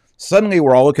altar. Suddenly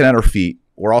we're all looking at our feet.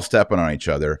 We're all stepping on each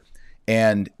other.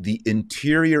 And the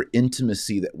interior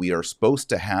intimacy that we are supposed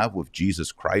to have with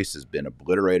Jesus Christ has been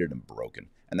obliterated and broken.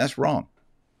 And that's wrong.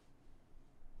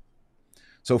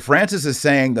 So Francis is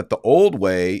saying that the old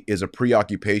way is a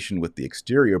preoccupation with the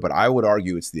exterior, but I would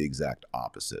argue it's the exact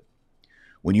opposite.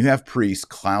 When you have priests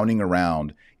clowning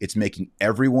around, it's making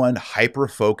everyone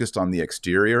hyper-focused on the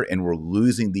exterior, and we're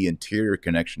losing the interior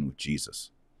connection with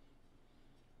Jesus.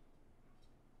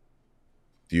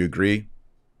 Do you agree?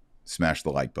 Smash the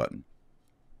like button.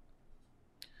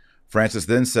 Francis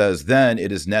then says, then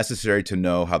it is necessary to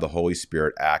know how the Holy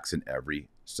Spirit acts in every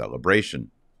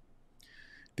celebration.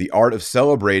 The art of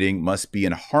celebrating must be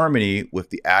in harmony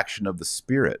with the action of the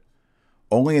Spirit.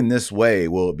 Only in this way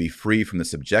will it be free from the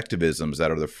subjectivisms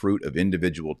that are the fruit of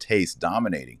individual taste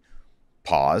dominating.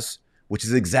 Pause, which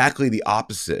is exactly the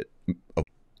opposite.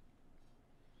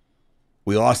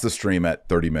 We lost the stream at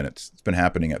 30 minutes. It's been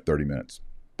happening at 30 minutes,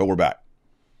 but we're back.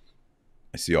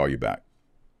 I see all you back.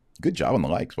 Good job on the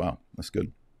likes. Wow, that's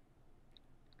good.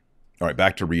 All right,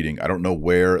 back to reading. I don't know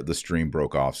where the stream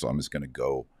broke off, so I'm just going to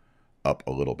go up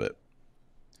a little bit.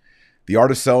 The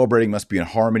art of celebrating must be in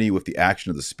harmony with the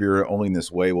action of the Spirit. Only in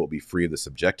this way will it be free of the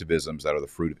subjectivisms that are the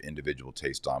fruit of individual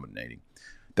taste dominating.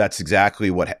 That's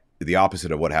exactly the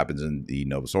opposite of what happens in the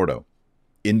Novus Ordo.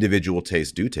 Individual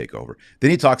tastes do take over. Then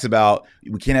he talks about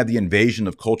we can't have the invasion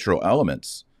of cultural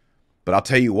elements. But I'll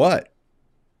tell you what,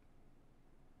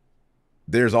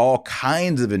 there's all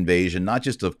kinds of invasion, not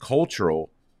just of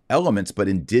cultural elements, but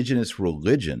indigenous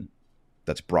religion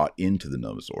that's brought into the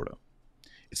Novus Ordo.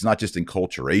 It's not just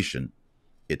enculturation,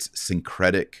 it's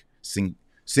syncretism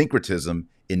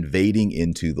invading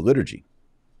into the liturgy.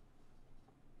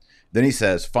 Then he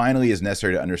says, finally, it is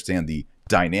necessary to understand the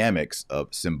dynamics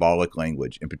of symbolic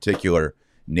language, in particular,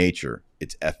 nature,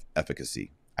 its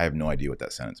efficacy. I have no idea what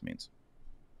that sentence means.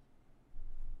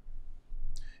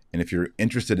 And if you're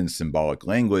interested in symbolic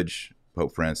language,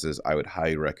 Pope Francis, I would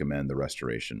highly recommend the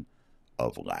restoration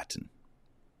of Latin.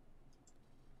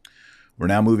 We're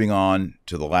now moving on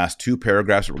to the last two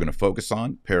paragraphs that we're going to focus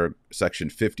on, section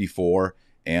 54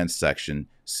 and section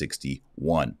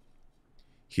 61.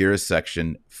 Here is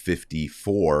section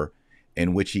 54,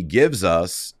 in which he gives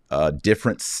us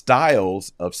different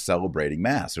styles of celebrating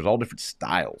Mass. There's all different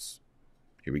styles.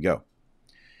 Here we go.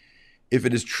 If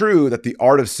it is true that the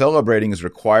art of celebrating is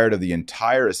required of the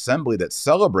entire assembly that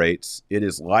celebrates, it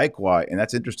is likewise, and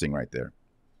that's interesting right there.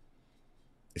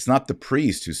 It's not the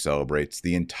priest who celebrates,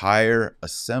 the entire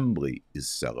assembly is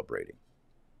celebrating.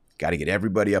 Got to get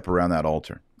everybody up around that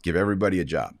altar, give everybody a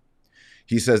job.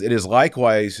 He says, it is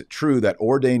likewise true that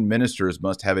ordained ministers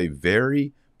must have a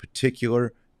very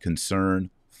particular concern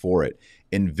for it.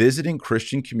 In visiting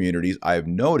Christian communities, I have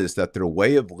noticed that their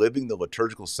way of living the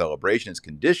liturgical celebration is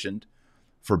conditioned,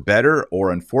 for better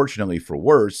or unfortunately for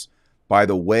worse, by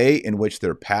the way in which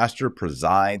their pastor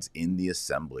presides in the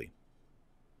assembly.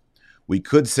 We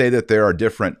could say that there are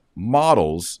different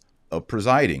models of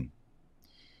presiding.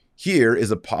 Here is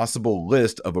a possible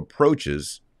list of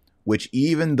approaches which,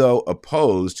 even though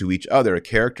opposed to each other,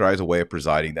 characterize a way of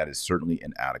presiding that is certainly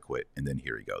inadequate. And then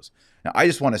here he goes. Now, I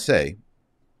just want to say,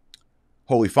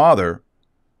 Holy Father,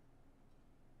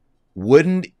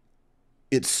 wouldn't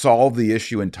it solve the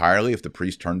issue entirely if the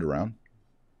priest turned around?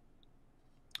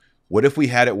 What if we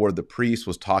had it where the priest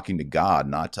was talking to God,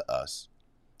 not to us?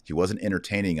 He wasn't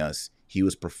entertaining us. He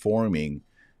was performing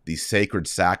the sacred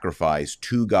sacrifice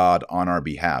to God on our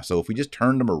behalf. So if we just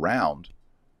turned him around,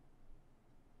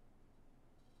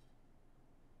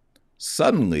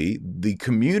 suddenly the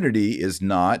community is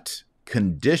not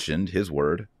conditioned, his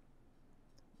word,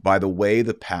 by the way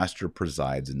the pastor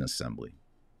presides in assembly.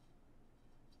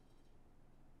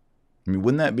 I mean,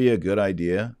 wouldn't that be a good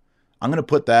idea? I'm going to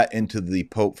put that into the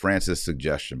Pope Francis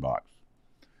suggestion box.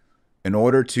 In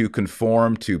order to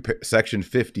conform to section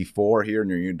 54 here in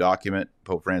your new document,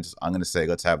 Pope Francis, I'm going to say,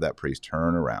 let's have that priest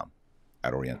turn around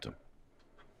at Orientum.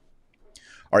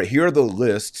 All right, here are the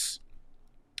list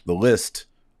of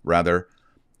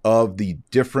the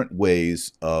different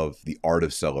ways of the art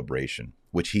of celebration,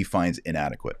 which he finds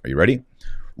inadequate. Are you ready?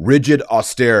 Rigid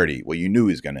austerity. Well, you knew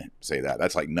he was going to say that.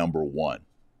 That's like number one.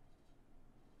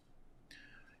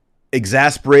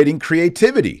 Exasperating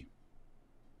creativity.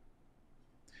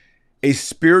 A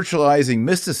spiritualizing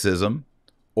mysticism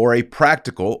or a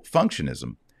practical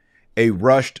functionism. A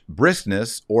rushed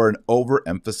briskness or an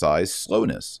overemphasized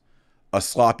slowness. A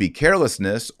sloppy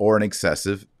carelessness or an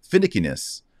excessive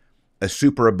finickiness. A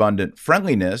superabundant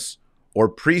friendliness or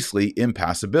priestly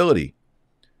impassibility.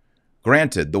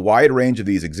 Granted, the wide range of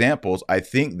these examples, I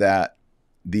think that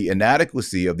the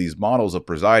inadequacy of these models of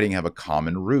presiding have a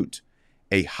common root,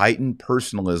 a heightened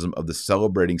personalism of the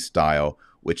celebrating style,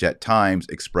 which at times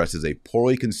expresses a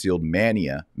poorly concealed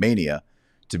mania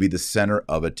to be the center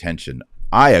of attention.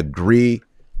 I agree.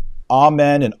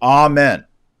 Amen and amen.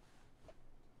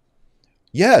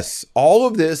 Yes, all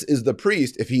of this is the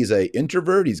priest. If he's an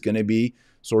introvert, he's going to be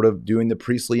sort of doing the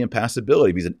priestly impassibility.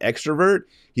 If he's an extrovert,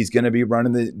 he's going to be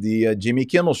running the Jimmy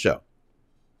Kimmel show.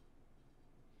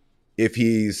 If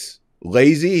he's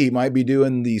lazy, he might be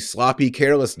doing the sloppy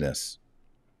carelessness.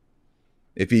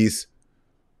 If he's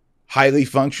highly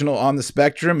functional on the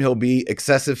spectrum, he'll be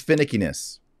excessive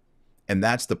finickiness. And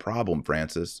that's the problem,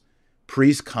 Francis.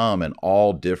 Priests come in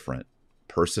all different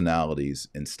personalities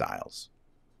and styles.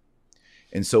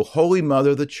 And so Holy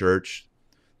Mother of the Church,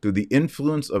 through the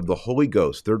influence of the Holy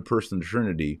Ghost, third person of the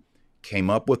Trinity, came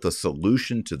up with a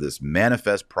solution to this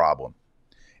manifest problem.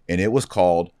 And it was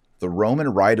called the Roman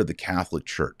Rite of the Catholic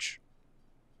Church,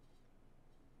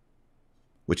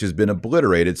 which has been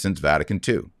obliterated since Vatican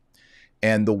II.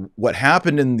 And what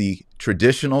happened in the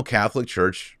traditional Catholic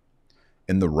Church,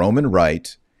 in the Roman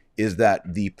Rite, is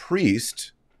that the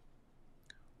priest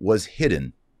was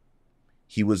hidden.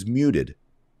 He was muted.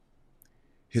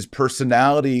 His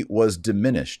personality was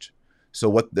diminished. So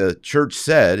what the church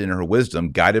said in her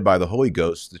wisdom, guided by the Holy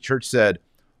Ghost, the church said,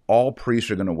 all priests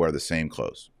are going to wear the same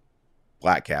clothes.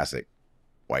 Black cassock,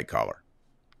 white collar.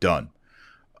 Done.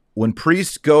 When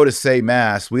priests go to say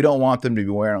Mass, we don't want them to be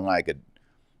wearing like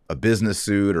a business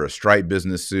suit or a striped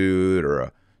business suit or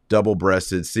a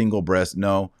double-breasted, single-breast.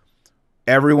 No.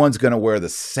 Everyone's going to wear the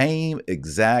same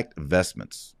exact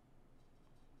vestments.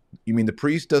 You mean the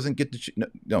priest doesn't get to...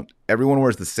 No, everyone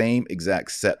wears the same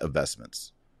exact set of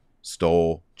vestments.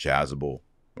 Stole, chasuble,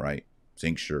 right?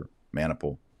 Cincture,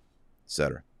 maniple,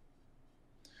 etc.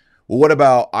 Well, what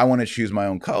about I want to choose my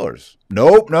own colors?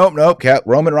 Nope.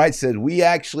 Roman Rite said we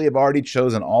actually have already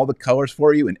chosen all the colors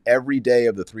for you, and every day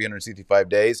of the 365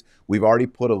 days, we've already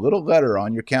put a little letter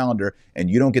on your calendar, and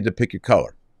you don't get to pick your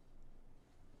color.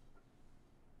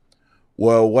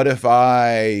 Well, what if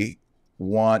I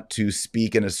want to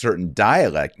speak in a certain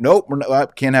dialect? Nope,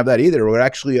 can't have that either. We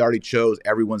actually already chose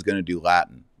everyone's going to do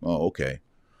Latin. Oh, okay.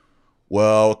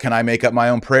 Well, can I make up my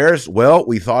own prayers? Well,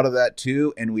 we thought of that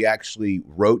too, and we actually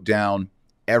wrote down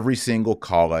every single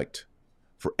collect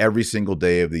for every single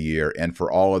day of the year and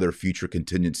for all other future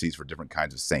contingencies for different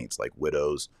kinds of saints like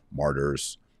widows,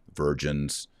 martyrs,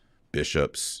 virgins,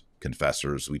 bishops,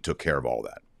 confessors. We took care of all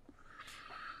that.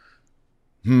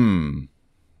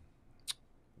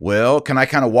 Well, can I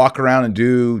kind of walk around and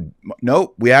do...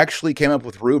 Nope, we actually came up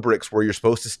with rubrics where you're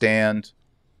supposed to stand,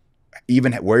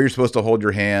 even where you're supposed to hold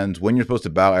your hands, when you're supposed to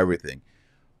bow, everything.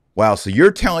 Wow, so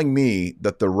you're telling me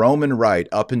that the Roman Rite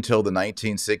up until the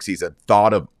 1960s had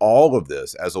thought of all of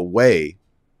this as a way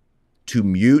to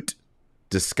mute,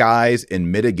 disguise,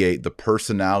 and mitigate the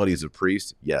personalities of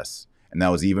priests? Yes, and that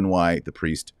was even why the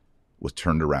priest was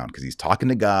turned around, because he's talking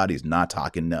to God, he's not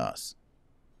talking to us.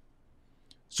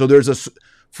 So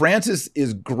Francis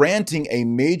is granting a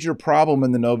major problem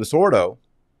in the Novus Ordo,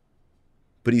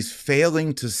 but he's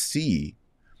failing to see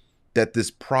that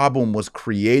this problem was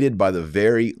created by the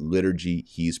very liturgy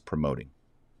he's promoting.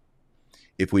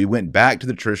 If we went back to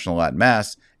the traditional Latin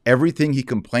Mass, everything he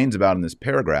complains about in this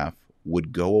paragraph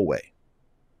would go away.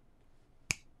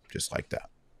 Just like that.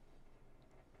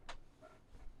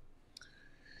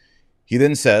 He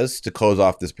then says, to close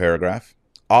off this paragraph,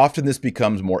 often this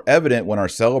becomes more evident when our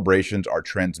celebrations are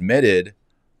transmitted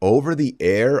over the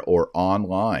air or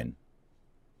online.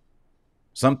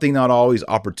 Something not always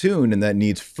opportune and that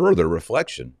needs further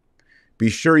reflection. Be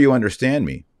sure you understand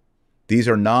me. These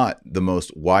are not the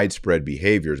most widespread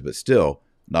behaviors, but still,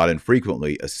 not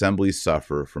infrequently, assemblies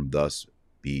suffer from thus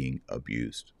being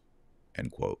abused. End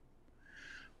quote.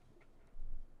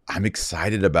 I'm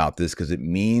excited about this because it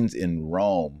means in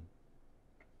Rome,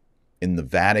 in the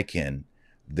Vatican,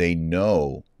 they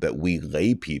know that we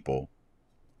lay people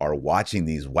are watching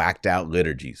these whacked out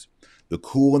liturgies. The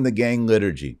Kool and the Gang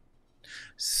liturgy.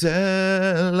 Celebrate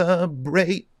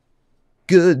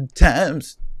good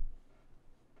times.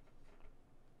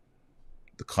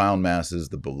 The clown masses,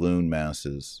 the balloon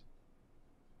masses,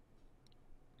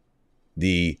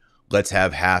 the let's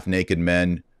have half-naked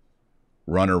men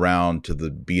run around to the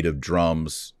beat of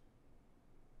drums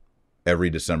every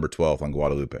December 12th on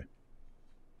Guadalupe.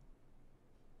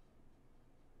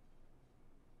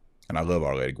 And I love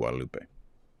Our Lady Guadalupe.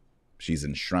 She's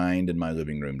enshrined in my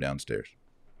living room downstairs.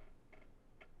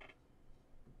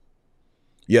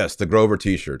 Yes, the Grover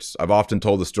t-shirts. I've often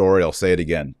told the story. I'll say it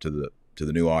again to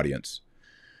the new audience.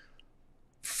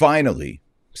 Finally,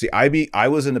 see, I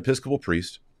was an Episcopal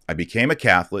priest. I became a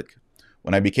Catholic.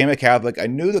 When I became a Catholic, I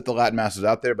knew that the Latin Mass was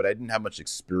out there, but I didn't have much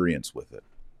experience with it.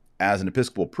 As an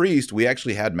Episcopal priest, we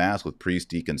actually had Mass with priest,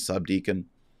 deacon, subdeacon.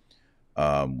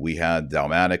 We had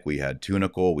Dalmatic, we had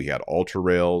Tunicle, we had altar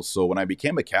rails. So when I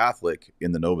became a Catholic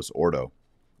in the Novus Ordo,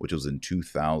 which was in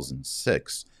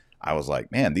 2006, I was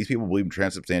like, man, these people believe in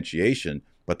transubstantiation,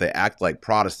 but they act like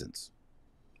Protestants.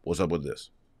 What's up with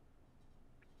this?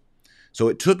 So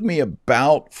it took me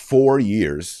about 4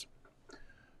 years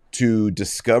to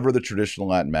discover the traditional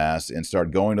Latin Mass and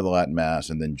start going to the Latin Mass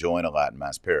and then join a Latin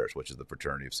Mass parish, which is the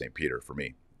Fraternity of St. Peter for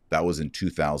me. That was in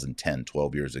 2010,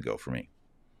 12 years ago for me.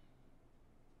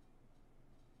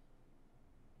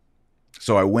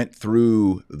 So I went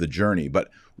through the journey, but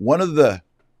one of the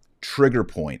trigger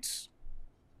points,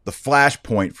 the flash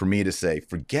point for me to say,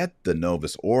 forget the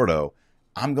Novus Ordo,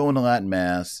 I'm going to Latin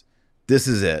Mass, this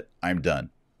is it, I'm done.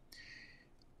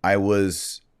 I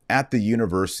was at the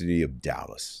University of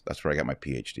Dallas. That's where I got my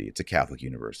PhD. It's a Catholic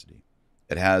university.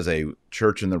 It has a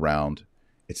church in the round.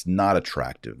 It's not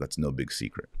attractive. That's no big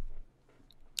secret.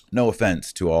 No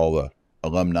offense to all the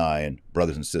alumni and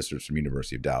brothers and sisters from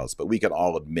University of Dallas, but we can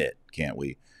all admit, can't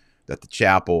we, that the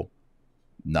chapel,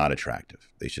 not attractive.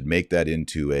 They should make that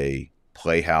into a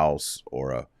playhouse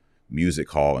or a music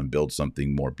hall and build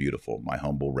something more beautiful. My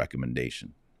humble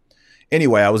recommendation.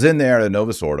 Anyway, I was in there at the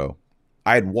Novus Ordo.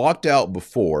 I had walked out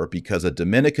before because a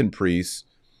Dominican priest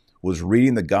was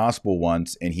reading the gospel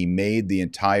once and he made the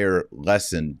entire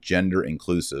lesson gender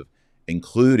inclusive,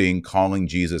 including calling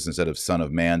Jesus instead of Son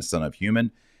of Man, Son of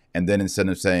Human. And then instead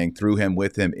of saying through him,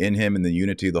 with him, in him, in the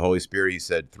unity of the Holy Spirit, he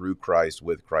said through Christ,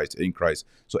 with Christ, in Christ.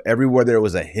 So everywhere there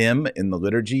was a him in the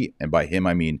liturgy, and by him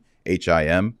I mean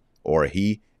H-I-M or a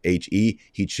he, H-E,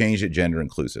 he changed it gender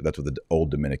inclusive. That's what the old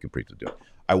Dominican priest was doing.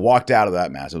 I walked out of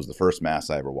that Mass. It was the first Mass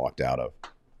I ever walked out of.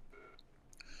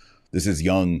 This is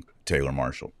young Taylor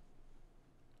Marshall.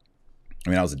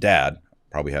 I mean, I was a dad,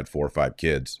 probably had 4 or 5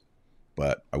 kids,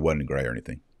 but I wasn't gray or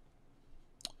anything.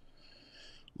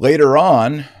 Later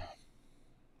on,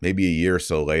 maybe a year or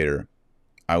so later,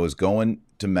 I was going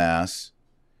to Mass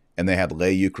and they had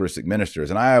lay Eucharistic ministers.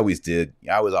 And I always did.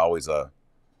 I was always a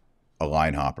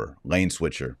line hopper, lane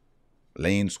switcher.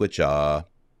 Lane switcher.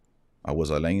 I was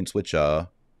a lane switcher.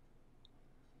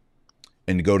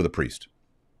 And to go to the priest.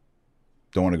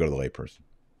 Don't want to go to the lay person.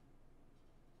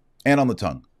 And on the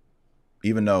tongue.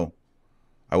 Even though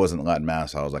I wasn't Latin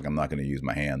Mass, I was like, I'm not going to use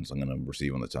my hands. I'm going to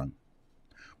receive on the tongue.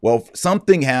 Well,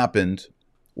 something happened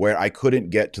where I couldn't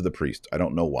get to the priest. I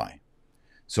don't know why.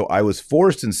 So I was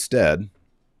forced instead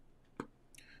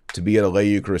to be at a lay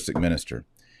Eucharistic minister.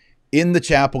 In the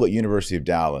chapel at University of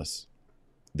Dallas,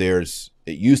 there's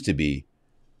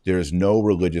no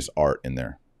religious art in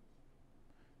there.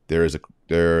 They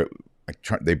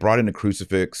brought in a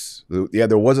crucifix. Yeah,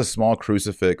 there was a small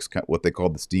crucifix, what they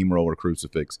called the steamroller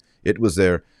crucifix. It was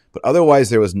there. But otherwise,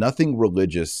 there was nothing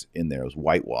religious in there. It was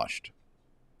whitewashed.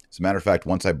 As a matter of fact,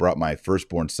 once I brought my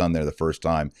firstborn son there the first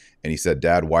time, and he said,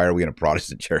 Dad, why are we in a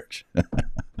Protestant church?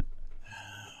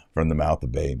 From the mouth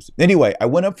of babes. Anyway, I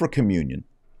went up for communion.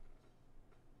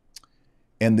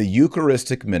 And the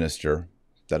Eucharistic minister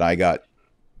that I got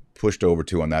pushed over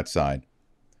to on that side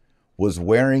was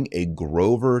wearing a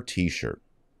Grover t-shirt.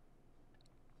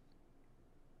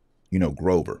 You know,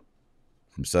 Grover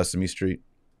from Sesame Street.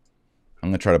 I'm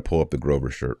going to try to pull up the Grover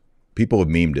shirt. People have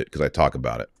memed it because I talk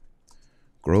about it.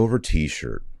 Grover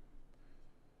t-shirt.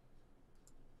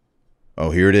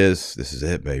 Oh, here it is. This is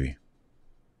it, baby.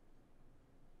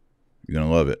 You're going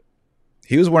to love it.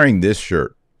 He was wearing this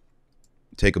shirt.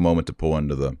 Take a moment to pull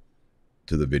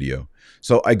to the video.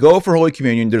 So I go for Holy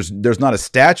Communion. There's not a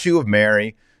statue of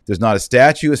Mary. There's not a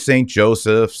statue of St.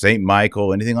 Joseph, St.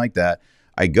 Michael, anything like that.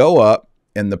 I go up,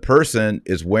 and the person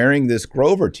is wearing this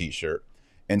Grover t-shirt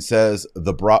and says,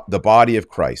 the body of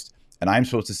Christ. And I'm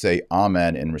supposed to say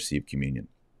amen and receive communion.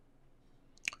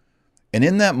 And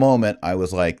in that moment, I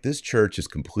was like, this church is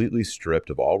completely stripped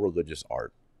of all religious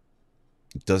art.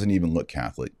 It doesn't even look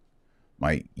Catholic.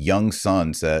 My young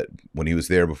son said, when he was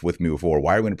there with me before,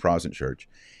 why are we in a Protestant church?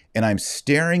 And I'm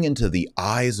staring into the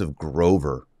eyes of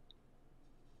Grover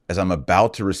as I'm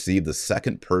about to receive the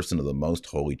second person of the Most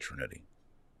Holy Trinity.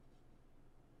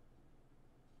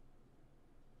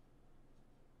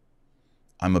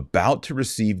 I'm about to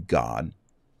receive God,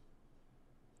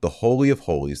 the Holy of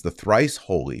Holies, the thrice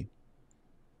holy,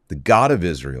 the God of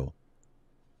Israel,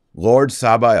 Lord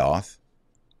Sabaoth,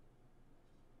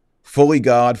 fully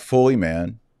God, fully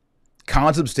man,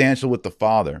 consubstantial with the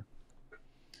Father.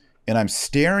 And I'm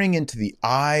staring into the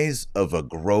eyes of a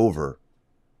Grover,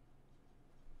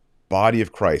 body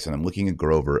of Christ. And I'm looking at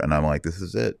Grover and I'm like, this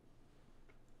is it.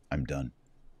 I'm done.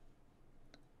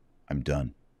 I'm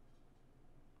done.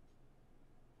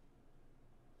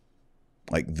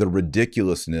 Like the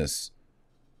ridiculousness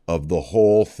of the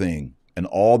whole thing and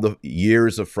all the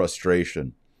years of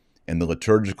frustration and the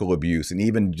liturgical abuse, and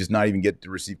even just not even get to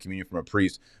receive communion from a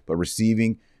priest, but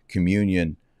receiving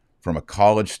communion from a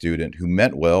college student who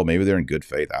meant well, maybe they're in good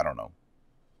faith, I don't know.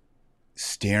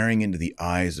 Staring into the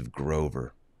eyes of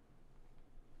Grover.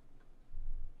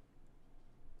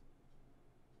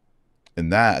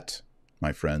 And that,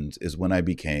 my friends, is when I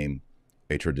became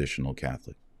a traditional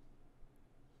Catholic.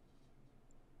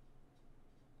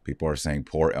 People are saying,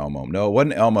 poor Elmo. No, it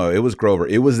wasn't Elmo. It was Grover.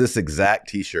 It was this exact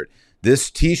t-shirt.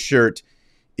 This t-shirt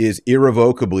is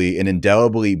irrevocably and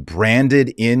indelibly branded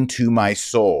into my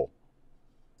soul.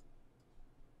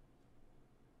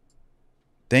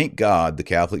 Thank God the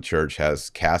Catholic Church has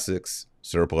cassocks,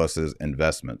 surplices, and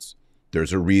vestments.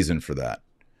 There's a reason for that.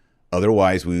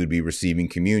 Otherwise, we would be receiving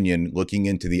communion looking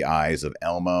into the eyes of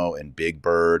Elmo and Big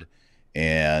Bird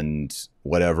and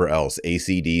whatever else,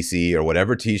 AC/DC, or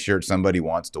whatever t-shirt somebody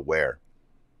wants to wear.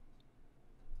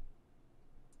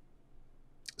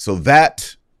 So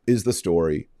that is the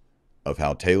story of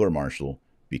how Taylor Marshall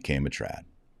became a trad.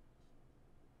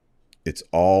 It's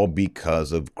all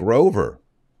because of Grover.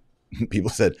 People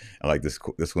said, I like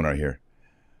this one right here.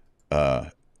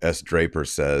 S. Draper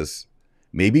says,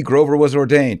 maybe Grover was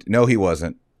ordained. No, he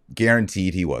wasn't.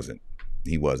 Guaranteed he wasn't.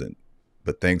 He wasn't.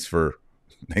 But thanks for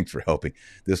helping.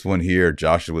 This one here,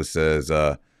 Joshua says,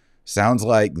 sounds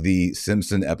like the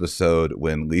Simpson episode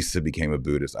when Lisa became a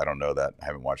Buddhist. I don't know that. I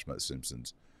haven't watched much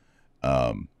Simpsons.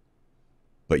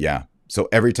 But yeah, so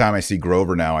every time I see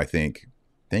Grover now, I think,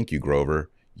 thank you, Grover.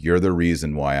 You're the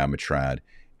reason why I'm a trad,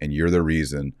 and you're the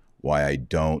reason why I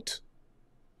don't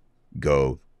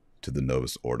go to the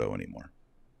Novus Ordo anymore.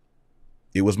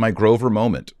 It was my Grover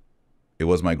moment. It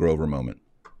was my Grover moment.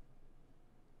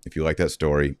 If you like that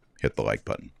story, hit the like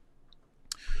button.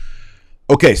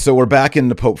 Okay, so we're back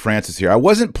into Pope Francis here. I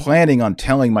wasn't planning on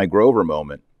telling my Grover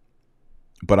moment,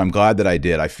 but I'm glad that I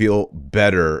did. I feel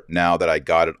better now that I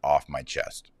got it off my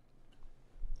chest.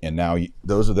 And now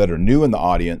those that are new in the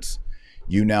audience,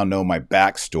 you now know my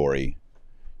backstory.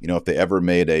 You know, if they ever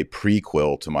made a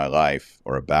prequel to my life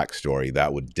or a backstory,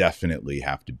 that would definitely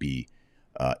have to be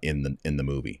in the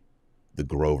movie, the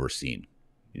Grover scene.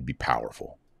 It'd be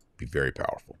powerful. It'd be very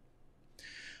powerful.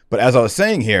 But as I was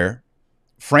saying here,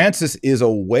 Francis is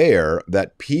aware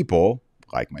that people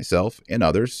like myself and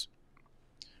others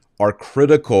are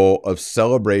critical of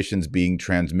celebrations being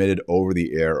transmitted over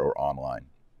the air or online.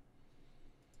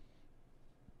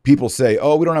 People say,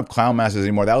 oh, we don't have clown masses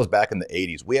anymore. That was back in the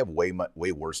 80s. We have way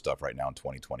worse stuff right now in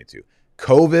 2022.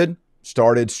 COVID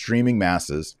started streaming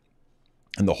masses,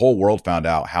 and the whole world found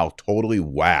out how totally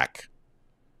whack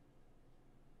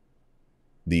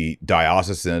the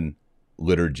diocesan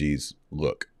liturgies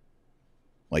look.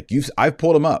 Like I've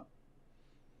pulled them up.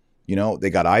 You know,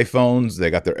 they got iPhones, they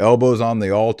got their elbows on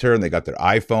the altar, and they got their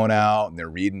iPhone out, and they're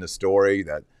reading the story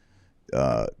that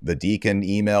the deacon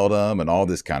emailed them, and all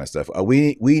this kind of stuff.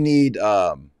 We need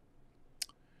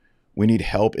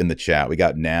help in the chat. We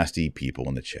got nasty people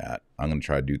in the chat. I'm going to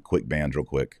try to do quick bans real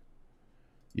quick.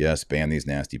 Yes, ban these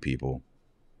nasty people.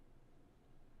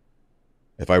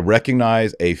 If I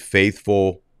recognize a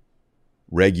faithful,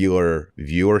 regular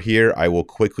viewer here, I will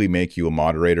quickly make you a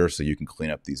moderator so you can clean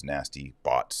up these nasty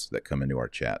bots that come into our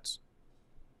chats.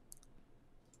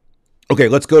 Okay,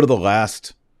 let's go to the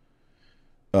last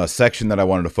section that I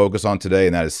wanted to focus on today,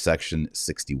 and that is section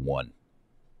 61.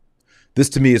 This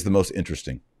to me is the most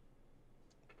interesting.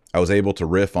 I was able to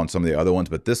riff on some of the other ones,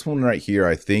 but this one right here,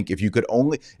 I think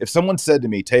if someone said to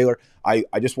me, Taylor, I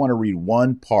just want to read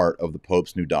one part of the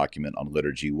Pope's new document on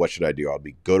liturgy, what should I do?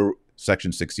 Go to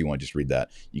section 61, just read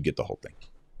that. You get the whole thing.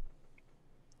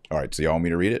 All right, so y'all want me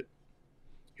to read it?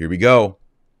 Here we go.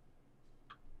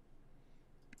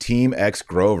 Team X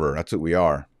Grover, that's what we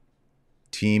are.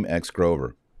 Team X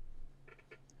Grover.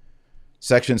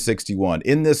 Section 61.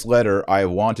 In this letter, I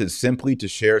have wanted simply to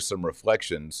share some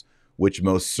reflections which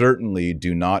most certainly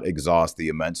do not exhaust the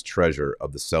immense treasure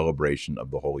of the celebration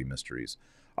of the holy mysteries.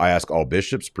 I ask all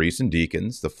bishops, priests, and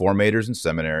deacons, the formators and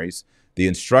seminaries, the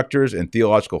instructors and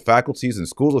theological faculties and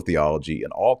schools of theology,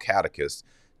 and all catechists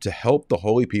to help the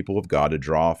holy people of God to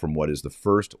draw from what is the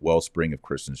first wellspring of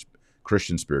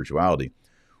Christian spirituality.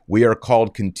 We are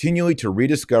called continually to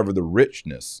rediscover the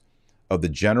richness of the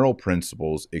general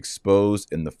principles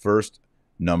exposed in the first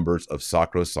numbers of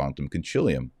Sacrosanctum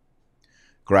Concilium,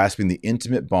 grasping the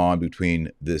intimate bond between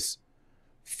this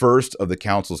first of the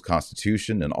Council's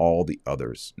constitution and all the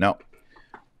others. Now,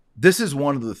 this is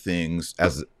one of the things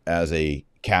as a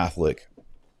Catholic.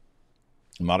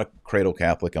 I'm not a cradle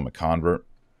Catholic. I'm a convert.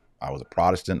 I was a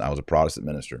Protestant. I was a Protestant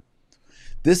minister.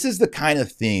 This is the kind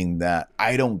of thing that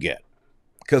I don't get.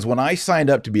 Because when I signed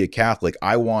up to be a Catholic,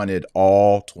 I wanted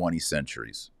all 20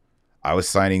 centuries. I was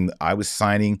signing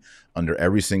under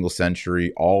every single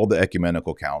century, all the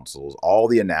ecumenical councils, all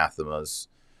the anathemas,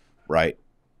 right?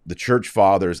 The church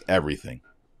fathers, everything.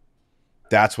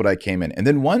 That's what I came in. And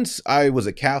then once I was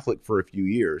a Catholic for a few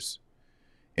years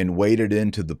and waded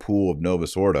into the pool of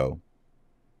Novus Ordo,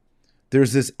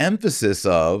 there's this emphasis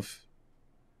of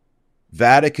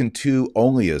Vatican II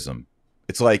onlyism.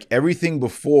 It's like everything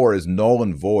before is null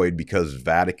and void because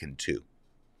Vatican II.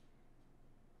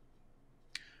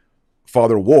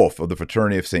 Father Wolf of the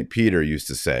Fraternity of St. Peter used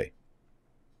to say,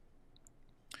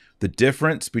 the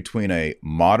difference between a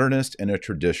modernist and a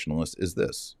traditionalist is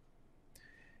this.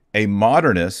 A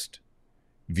modernist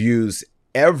views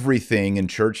everything in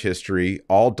church history,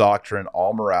 all doctrine,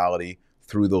 all morality,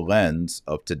 through the lens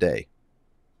of today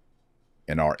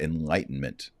and our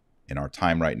enlightenment in our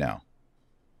time right now.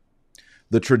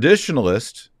 The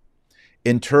traditionalist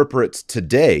interprets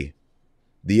today,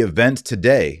 the events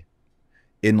today,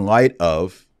 in light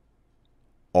of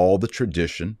all the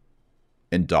tradition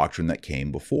and doctrine that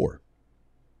came before.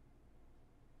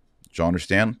 Do you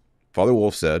understand? Father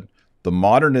Wolf said, the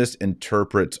modernist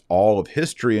interprets all of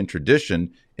history and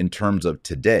tradition in terms of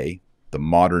today, the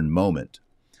modern moment.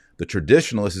 The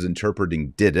traditionalist is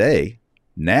interpreting today,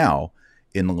 now,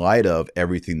 in light of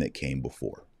everything that came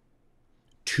before.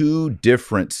 Two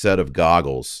different set of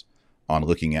goggles on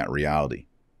looking at reality.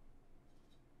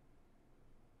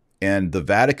 And the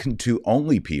Vatican II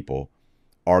only people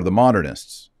are the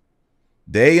modernists.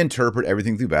 They interpret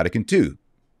everything through Vatican II.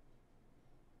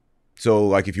 So,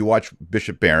 like if you watch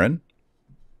Bishop Barron,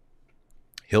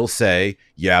 he'll say,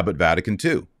 yeah, but Vatican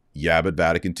II. Yeah, but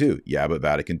Vatican II. Yeah, but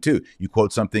Vatican II. You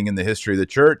quote something in the history of the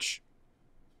church,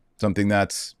 something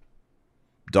that's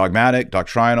dogmatic,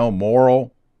 doctrinal,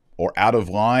 moral, or out of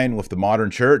line with the modern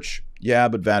church. Yeah,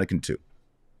 but Vatican II.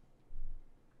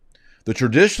 The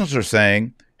traditionalists are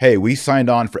saying, hey, we signed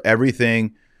on for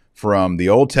everything from the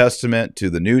Old Testament to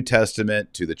the New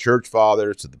Testament to the church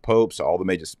fathers to the popes, all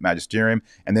the magisterium.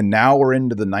 And then now we're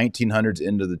into the 1900s,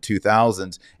 into the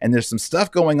 2000s. And there's some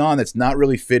stuff going on that's not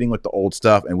really fitting with the old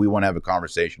stuff. And we want to have a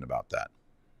conversation about that.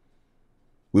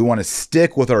 We want to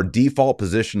stick with our default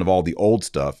position of all the old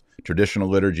stuff, traditional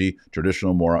liturgy,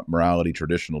 traditional morality,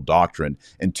 traditional doctrine,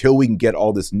 until we can get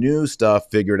all this new stuff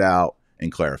figured out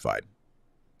and clarified.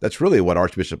 That's really what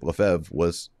Archbishop Lefebvre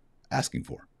was asking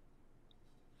for.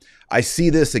 I see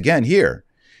this again here.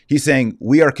 He's saying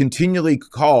we are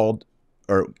called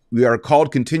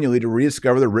continually to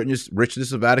rediscover the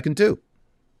richness of Vatican II,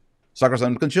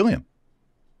 Sacrosanctum Concilium.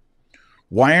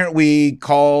 Why aren't we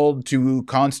called to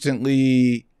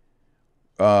constantly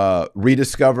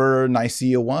rediscover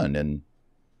Nicaea I and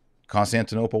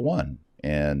Constantinople I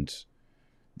and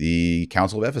the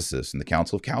Council of Ephesus and the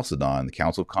Council of Chalcedon, the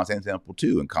Council of Constantinople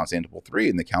II and Constantinople III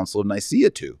and the Council of Nicaea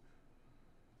II,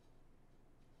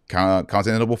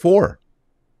 Constantinople IV,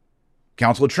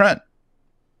 Council of Trent?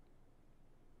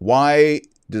 Why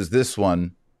does this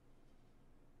one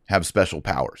have special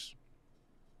powers?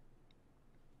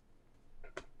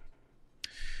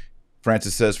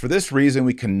 Francis says, for this reason,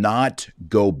 we cannot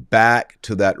go back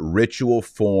to that ritual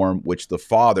form which the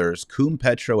fathers, cum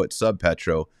petro et sub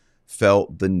petro,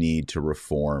 felt the need to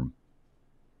reform.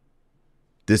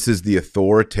 This is the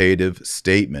authoritative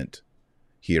statement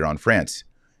here on France.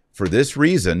 For this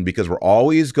reason, because we're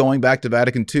always going back to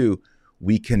Vatican II,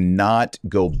 we cannot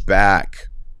go back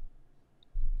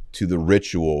to the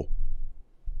ritual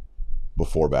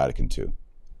before Vatican II.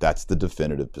 That's the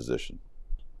definitive position.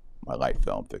 My light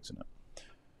fell, I'm fixing it.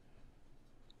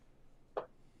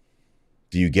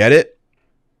 Do you get it?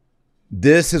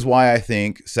 This is why I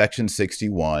think Section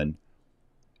 61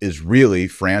 is really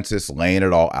Francis laying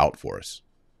it all out for us.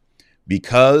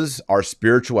 Because our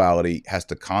spirituality has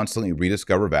to constantly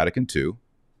rediscover Vatican II.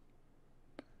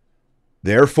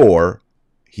 Therefore,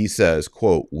 he says,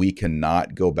 quote, we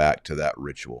cannot go back to that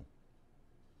ritual.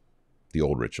 The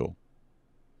old ritual.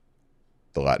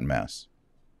 The Latin Mass.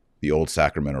 The old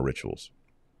sacramental rituals.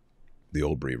 The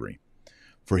old breviary.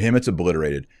 For him, it's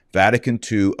obliterated. Vatican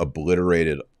II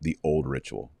obliterated the old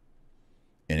ritual.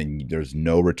 And there's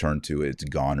no return to it. It's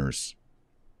goners.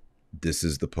 This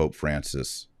is the Pope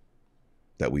Francis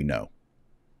that we know.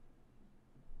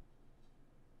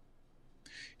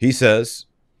 He says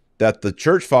that the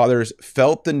church fathers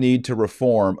felt the need to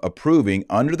reform, approving,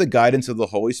 under the guidance of the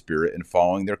Holy Spirit and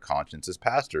following their conscience as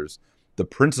pastors, the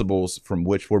principles from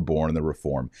which were born in the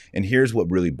reform. And here's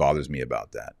what really bothers me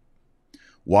about that.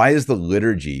 Why is the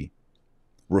liturgy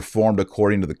reformed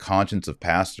according to the conscience of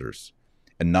pastors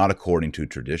and not according to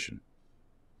tradition?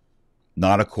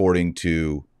 Not according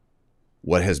to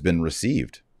what has been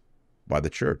received by the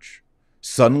church.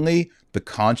 Suddenly, the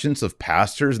conscience of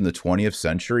pastors in the 20th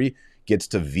century gets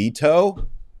to veto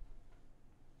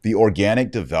the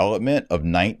organic development of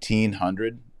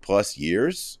 1900 plus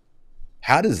years?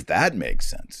 How does that make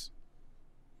sense?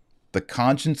 The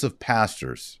conscience of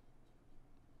pastors.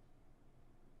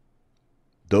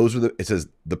 Those are it says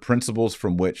the principles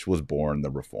from which was born the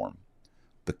reform.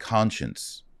 The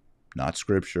conscience, not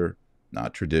scripture,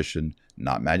 not tradition,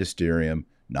 not magisterium,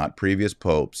 not previous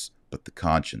popes, but the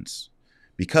conscience.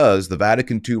 Because the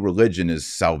Vatican II religion is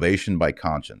salvation by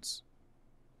conscience.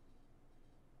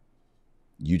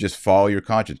 You just follow your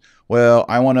conscience. Well,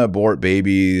 I want to abort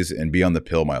babies and be on the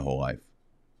pill my whole life.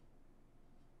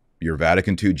 Your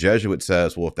Vatican II Jesuit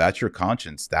says, well, if that's your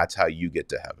conscience, that's how you get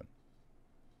to heaven.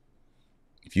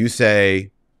 If you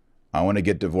say, I want to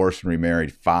get divorced and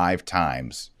remarried 5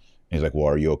 times, and he's like, well,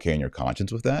 are you okay in your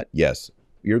conscience with that? Yes,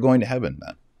 you're going to heaven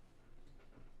then.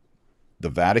 The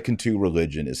Vatican II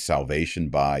religion is salvation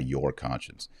by your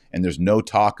conscience. And there's no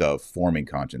talk of forming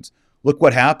conscience. Look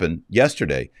what happened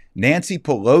yesterday. Nancy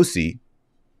Pelosi,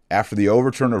 after the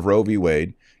overturn of Roe v.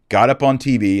 Wade, got up on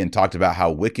TV and talked about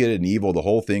how wicked and evil the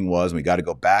whole thing was. And we got to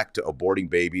go back to aborting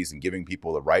babies and giving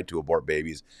people the right to abort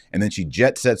babies. And then she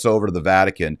jet sets over to the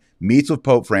Vatican, meets with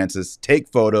Pope Francis, takes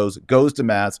photos, goes to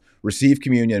Mass, receives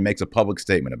communion, and makes a public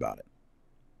statement about it.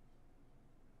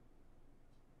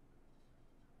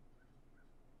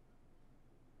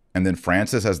 And then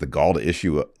Francis has the gall to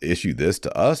issue this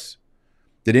to us?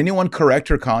 Did anyone correct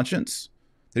her conscience?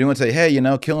 Did anyone say, hey,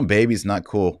 killing babies is not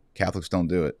cool. Catholics don't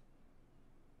do it.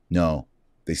 No,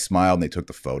 they smiled and they took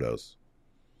the photos.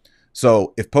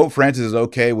 So if Pope Francis is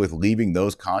okay with leaving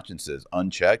those consciences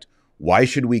unchecked, why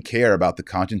should we care about the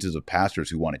consciences of pastors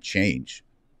who want to change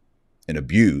and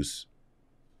abuse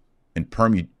and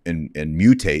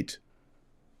mutate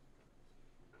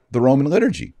the Roman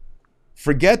liturgy?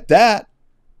 Forget that.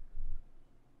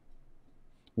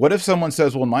 What if someone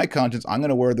says, well, in my conscience, I'm going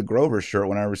to wear the Grover shirt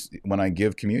when I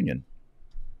give communion?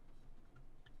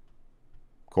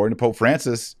 According to Pope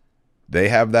Francis, they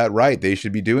have that right. They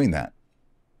should be doing that.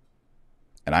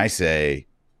 And I say,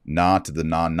 nah to the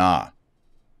nah.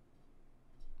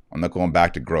 I'm not going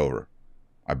back to Grover.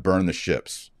 I burn the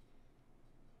ships.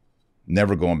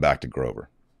 Never going back to Grover.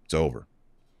 It's over.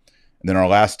 And then our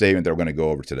last statement that we're going to go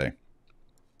over today.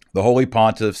 The Holy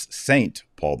Pontiffs, Saint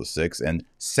Paul VI and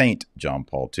Saint John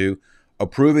Paul II,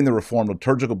 approving the reformed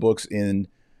liturgical books in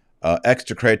Ex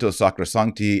Decreto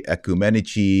Sacrosancti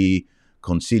Ecumenici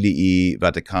Concilii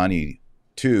Vaticani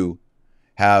II,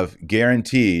 have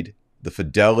guaranteed the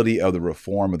fidelity of the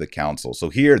reform of the council. So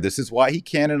here, this is why he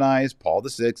canonized Paul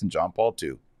VI and John Paul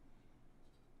II.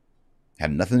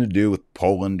 Had nothing to do with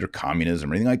Poland or communism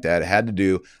or anything like that. It had to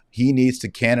do, he needs to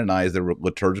canonize the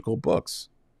liturgical books.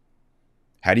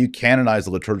 How do you canonize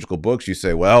the liturgical books? You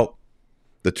say, well,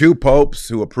 the 2 popes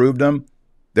who approved them,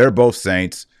 they're both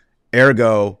saints.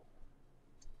 Ergo,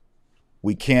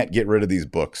 we can't get rid of these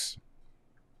books.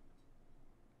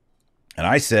 And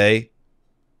I say,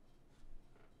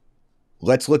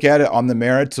 let's look at it on the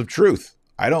merits of truth.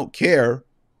 I don't care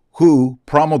who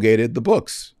promulgated the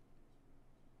books.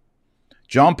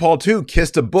 John Paul II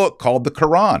kissed a book called the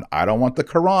Quran. I don't want the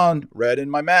Quran read in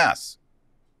my Mass.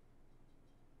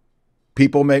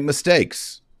 People make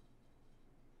mistakes.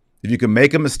 If you can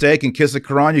make a mistake and kiss a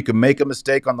Quran, you can make a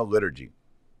mistake on the liturgy.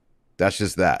 That's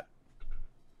just that.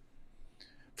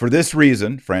 For this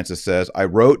reason, Francis says, I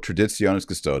wrote Traditionis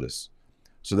Custodes,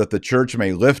 so that the church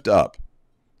may lift up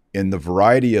in the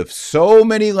variety of so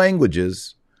many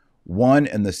languages one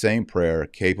and the same prayer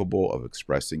capable of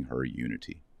expressing her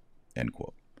unity. End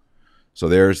quote. So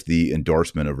there's the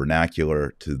endorsement of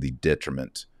vernacular to the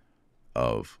detriment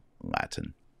of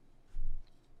Latin.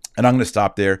 And I'm going to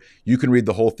stop there. You can read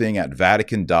the whole thing at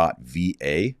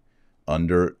vatican.va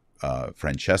under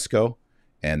Francesco.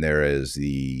 And there is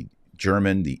the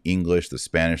German, the English, the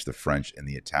Spanish, the French, and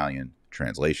the Italian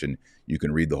translation. You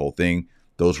can read the whole thing.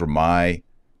 Those were my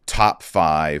top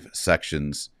 5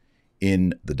 sections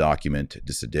in the document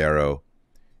Desidero.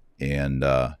 And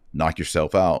knock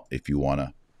yourself out if you want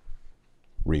to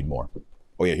read more.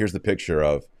 Oh, yeah, here's the picture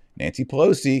of Nancy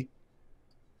Pelosi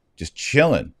just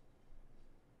chilling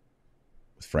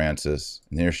with Francis.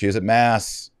 And there she is at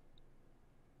Mass.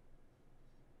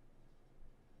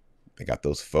 They got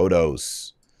those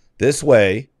photos. This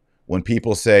way, when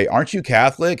people say, aren't you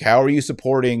Catholic? How are you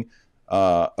supporting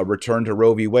a return to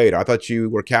Roe v. Wade? I thought you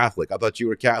were Catholic. I thought you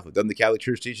were Catholic. Doesn't the Catholic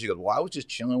Church teach? She goes, well, I was just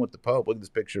chilling with the Pope. Look at this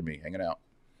picture of me hanging out.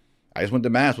 I just went to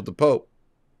Mass with the Pope.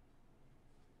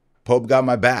 Pope got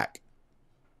my back.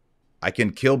 I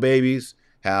can kill babies,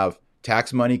 have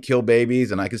tax money, kill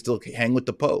babies, and I can still hang with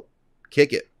the Pope.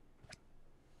 Kick it.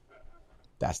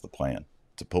 That's the plan.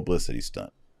 It's a publicity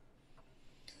stunt.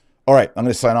 All right, I'm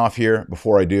going to sign off here.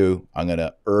 Before I do, I'm going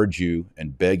to urge you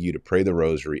and beg you to pray the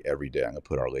rosary every day. I'm going to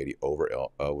put Our Lady over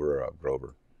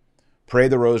Grover. Pray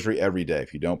the rosary every day.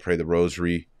 If you don't pray the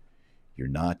rosary, you're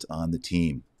not on the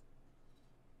team.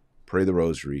 Pray the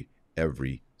rosary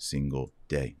every single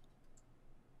day.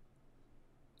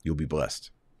 You'll be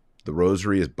blessed. The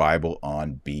rosary is Bible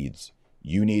on beads.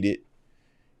 You need it.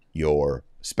 Your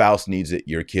spouse needs it.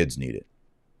 Your kids need it.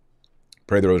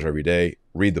 Pray the rosary every day.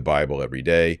 Read the Bible every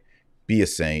day. Be a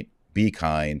saint. Be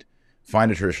kind.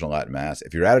 Find a traditional Latin Mass.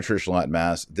 If you're at a traditional Latin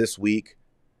Mass this week,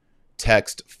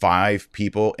 text 5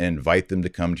 people and invite them to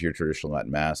come to your traditional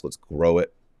Latin Mass. Let's grow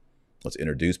it. Let's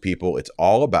introduce people. It's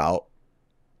all about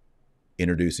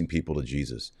introducing people to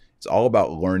Jesus. It's all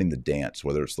about learning the dance,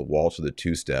 whether it's the waltz or the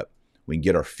two-step. We can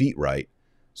get our feet right,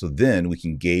 so then we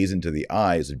can gaze into the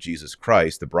eyes of Jesus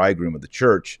Christ, the bridegroom of the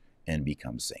church, and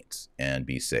become saints and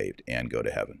be saved and go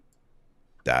to heaven.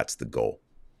 That's the goal.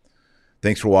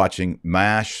 Thanks for watching.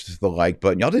 Mash the like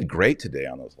button. Y'all did great today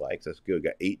on those likes. That's good. We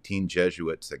got 18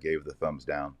 Jesuits that gave the thumbs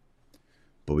down,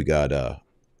 but we got a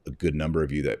good number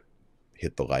of you that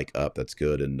hit the like up. That's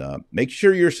good. And make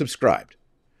sure you're subscribed.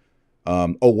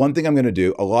 One thing I'm going to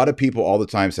do, a lot of people all the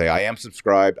time say, I am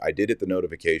subscribed. I did hit the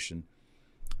notification,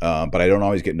 but I don't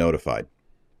always get notified.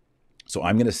 So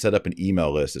I'm going to set up an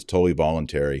email list. It's totally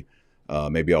voluntary.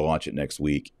 Maybe I'll launch it next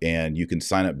week. And you can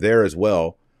sign up there as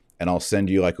well. And I'll send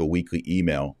you like a weekly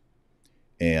email.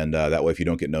 And that way, if you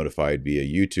don't get notified via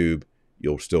YouTube,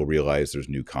 you'll still realize there's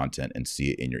new content and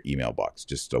see it in your email box.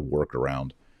 Just a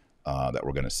workaround that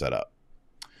we're going to set up.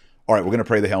 All right, we're going to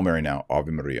pray the Hail Mary now.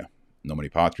 Ave Maria. Nomini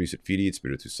Patris et Filii et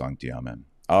Spiritus Sancti. Amen.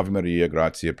 Ave Maria,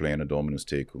 gratia plena Dominus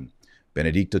tecum.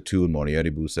 Benedicta tu in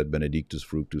mulieribus et benedictus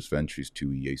fructus ventris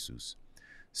tui, Iesus.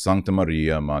 Sancta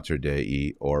Maria, Mater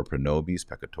Dei, ora pro nobis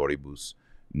peccatoribus,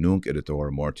 nunc et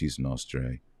hora mortis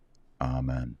nostrae.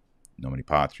 Amen. Nomini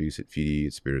Patris et Filii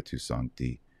et Spiritus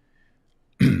Sancti.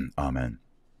 Amen.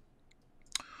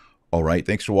 All right,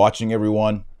 thanks for watching,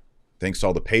 everyone. Thanks to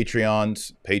all the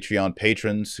Patreon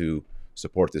patrons who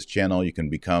support this channel. You can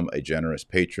become a generous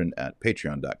patron at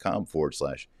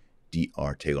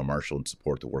patreon.com/Dr. Taylor Marshall and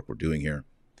support the work we're doing here.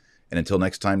 And until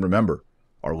next time, remember,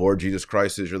 our Lord Jesus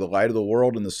Christ is, you're the light of the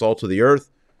world and the salt of the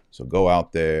earth. So go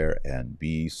out there and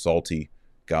be salty.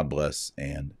 God bless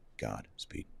and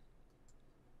Godspeed.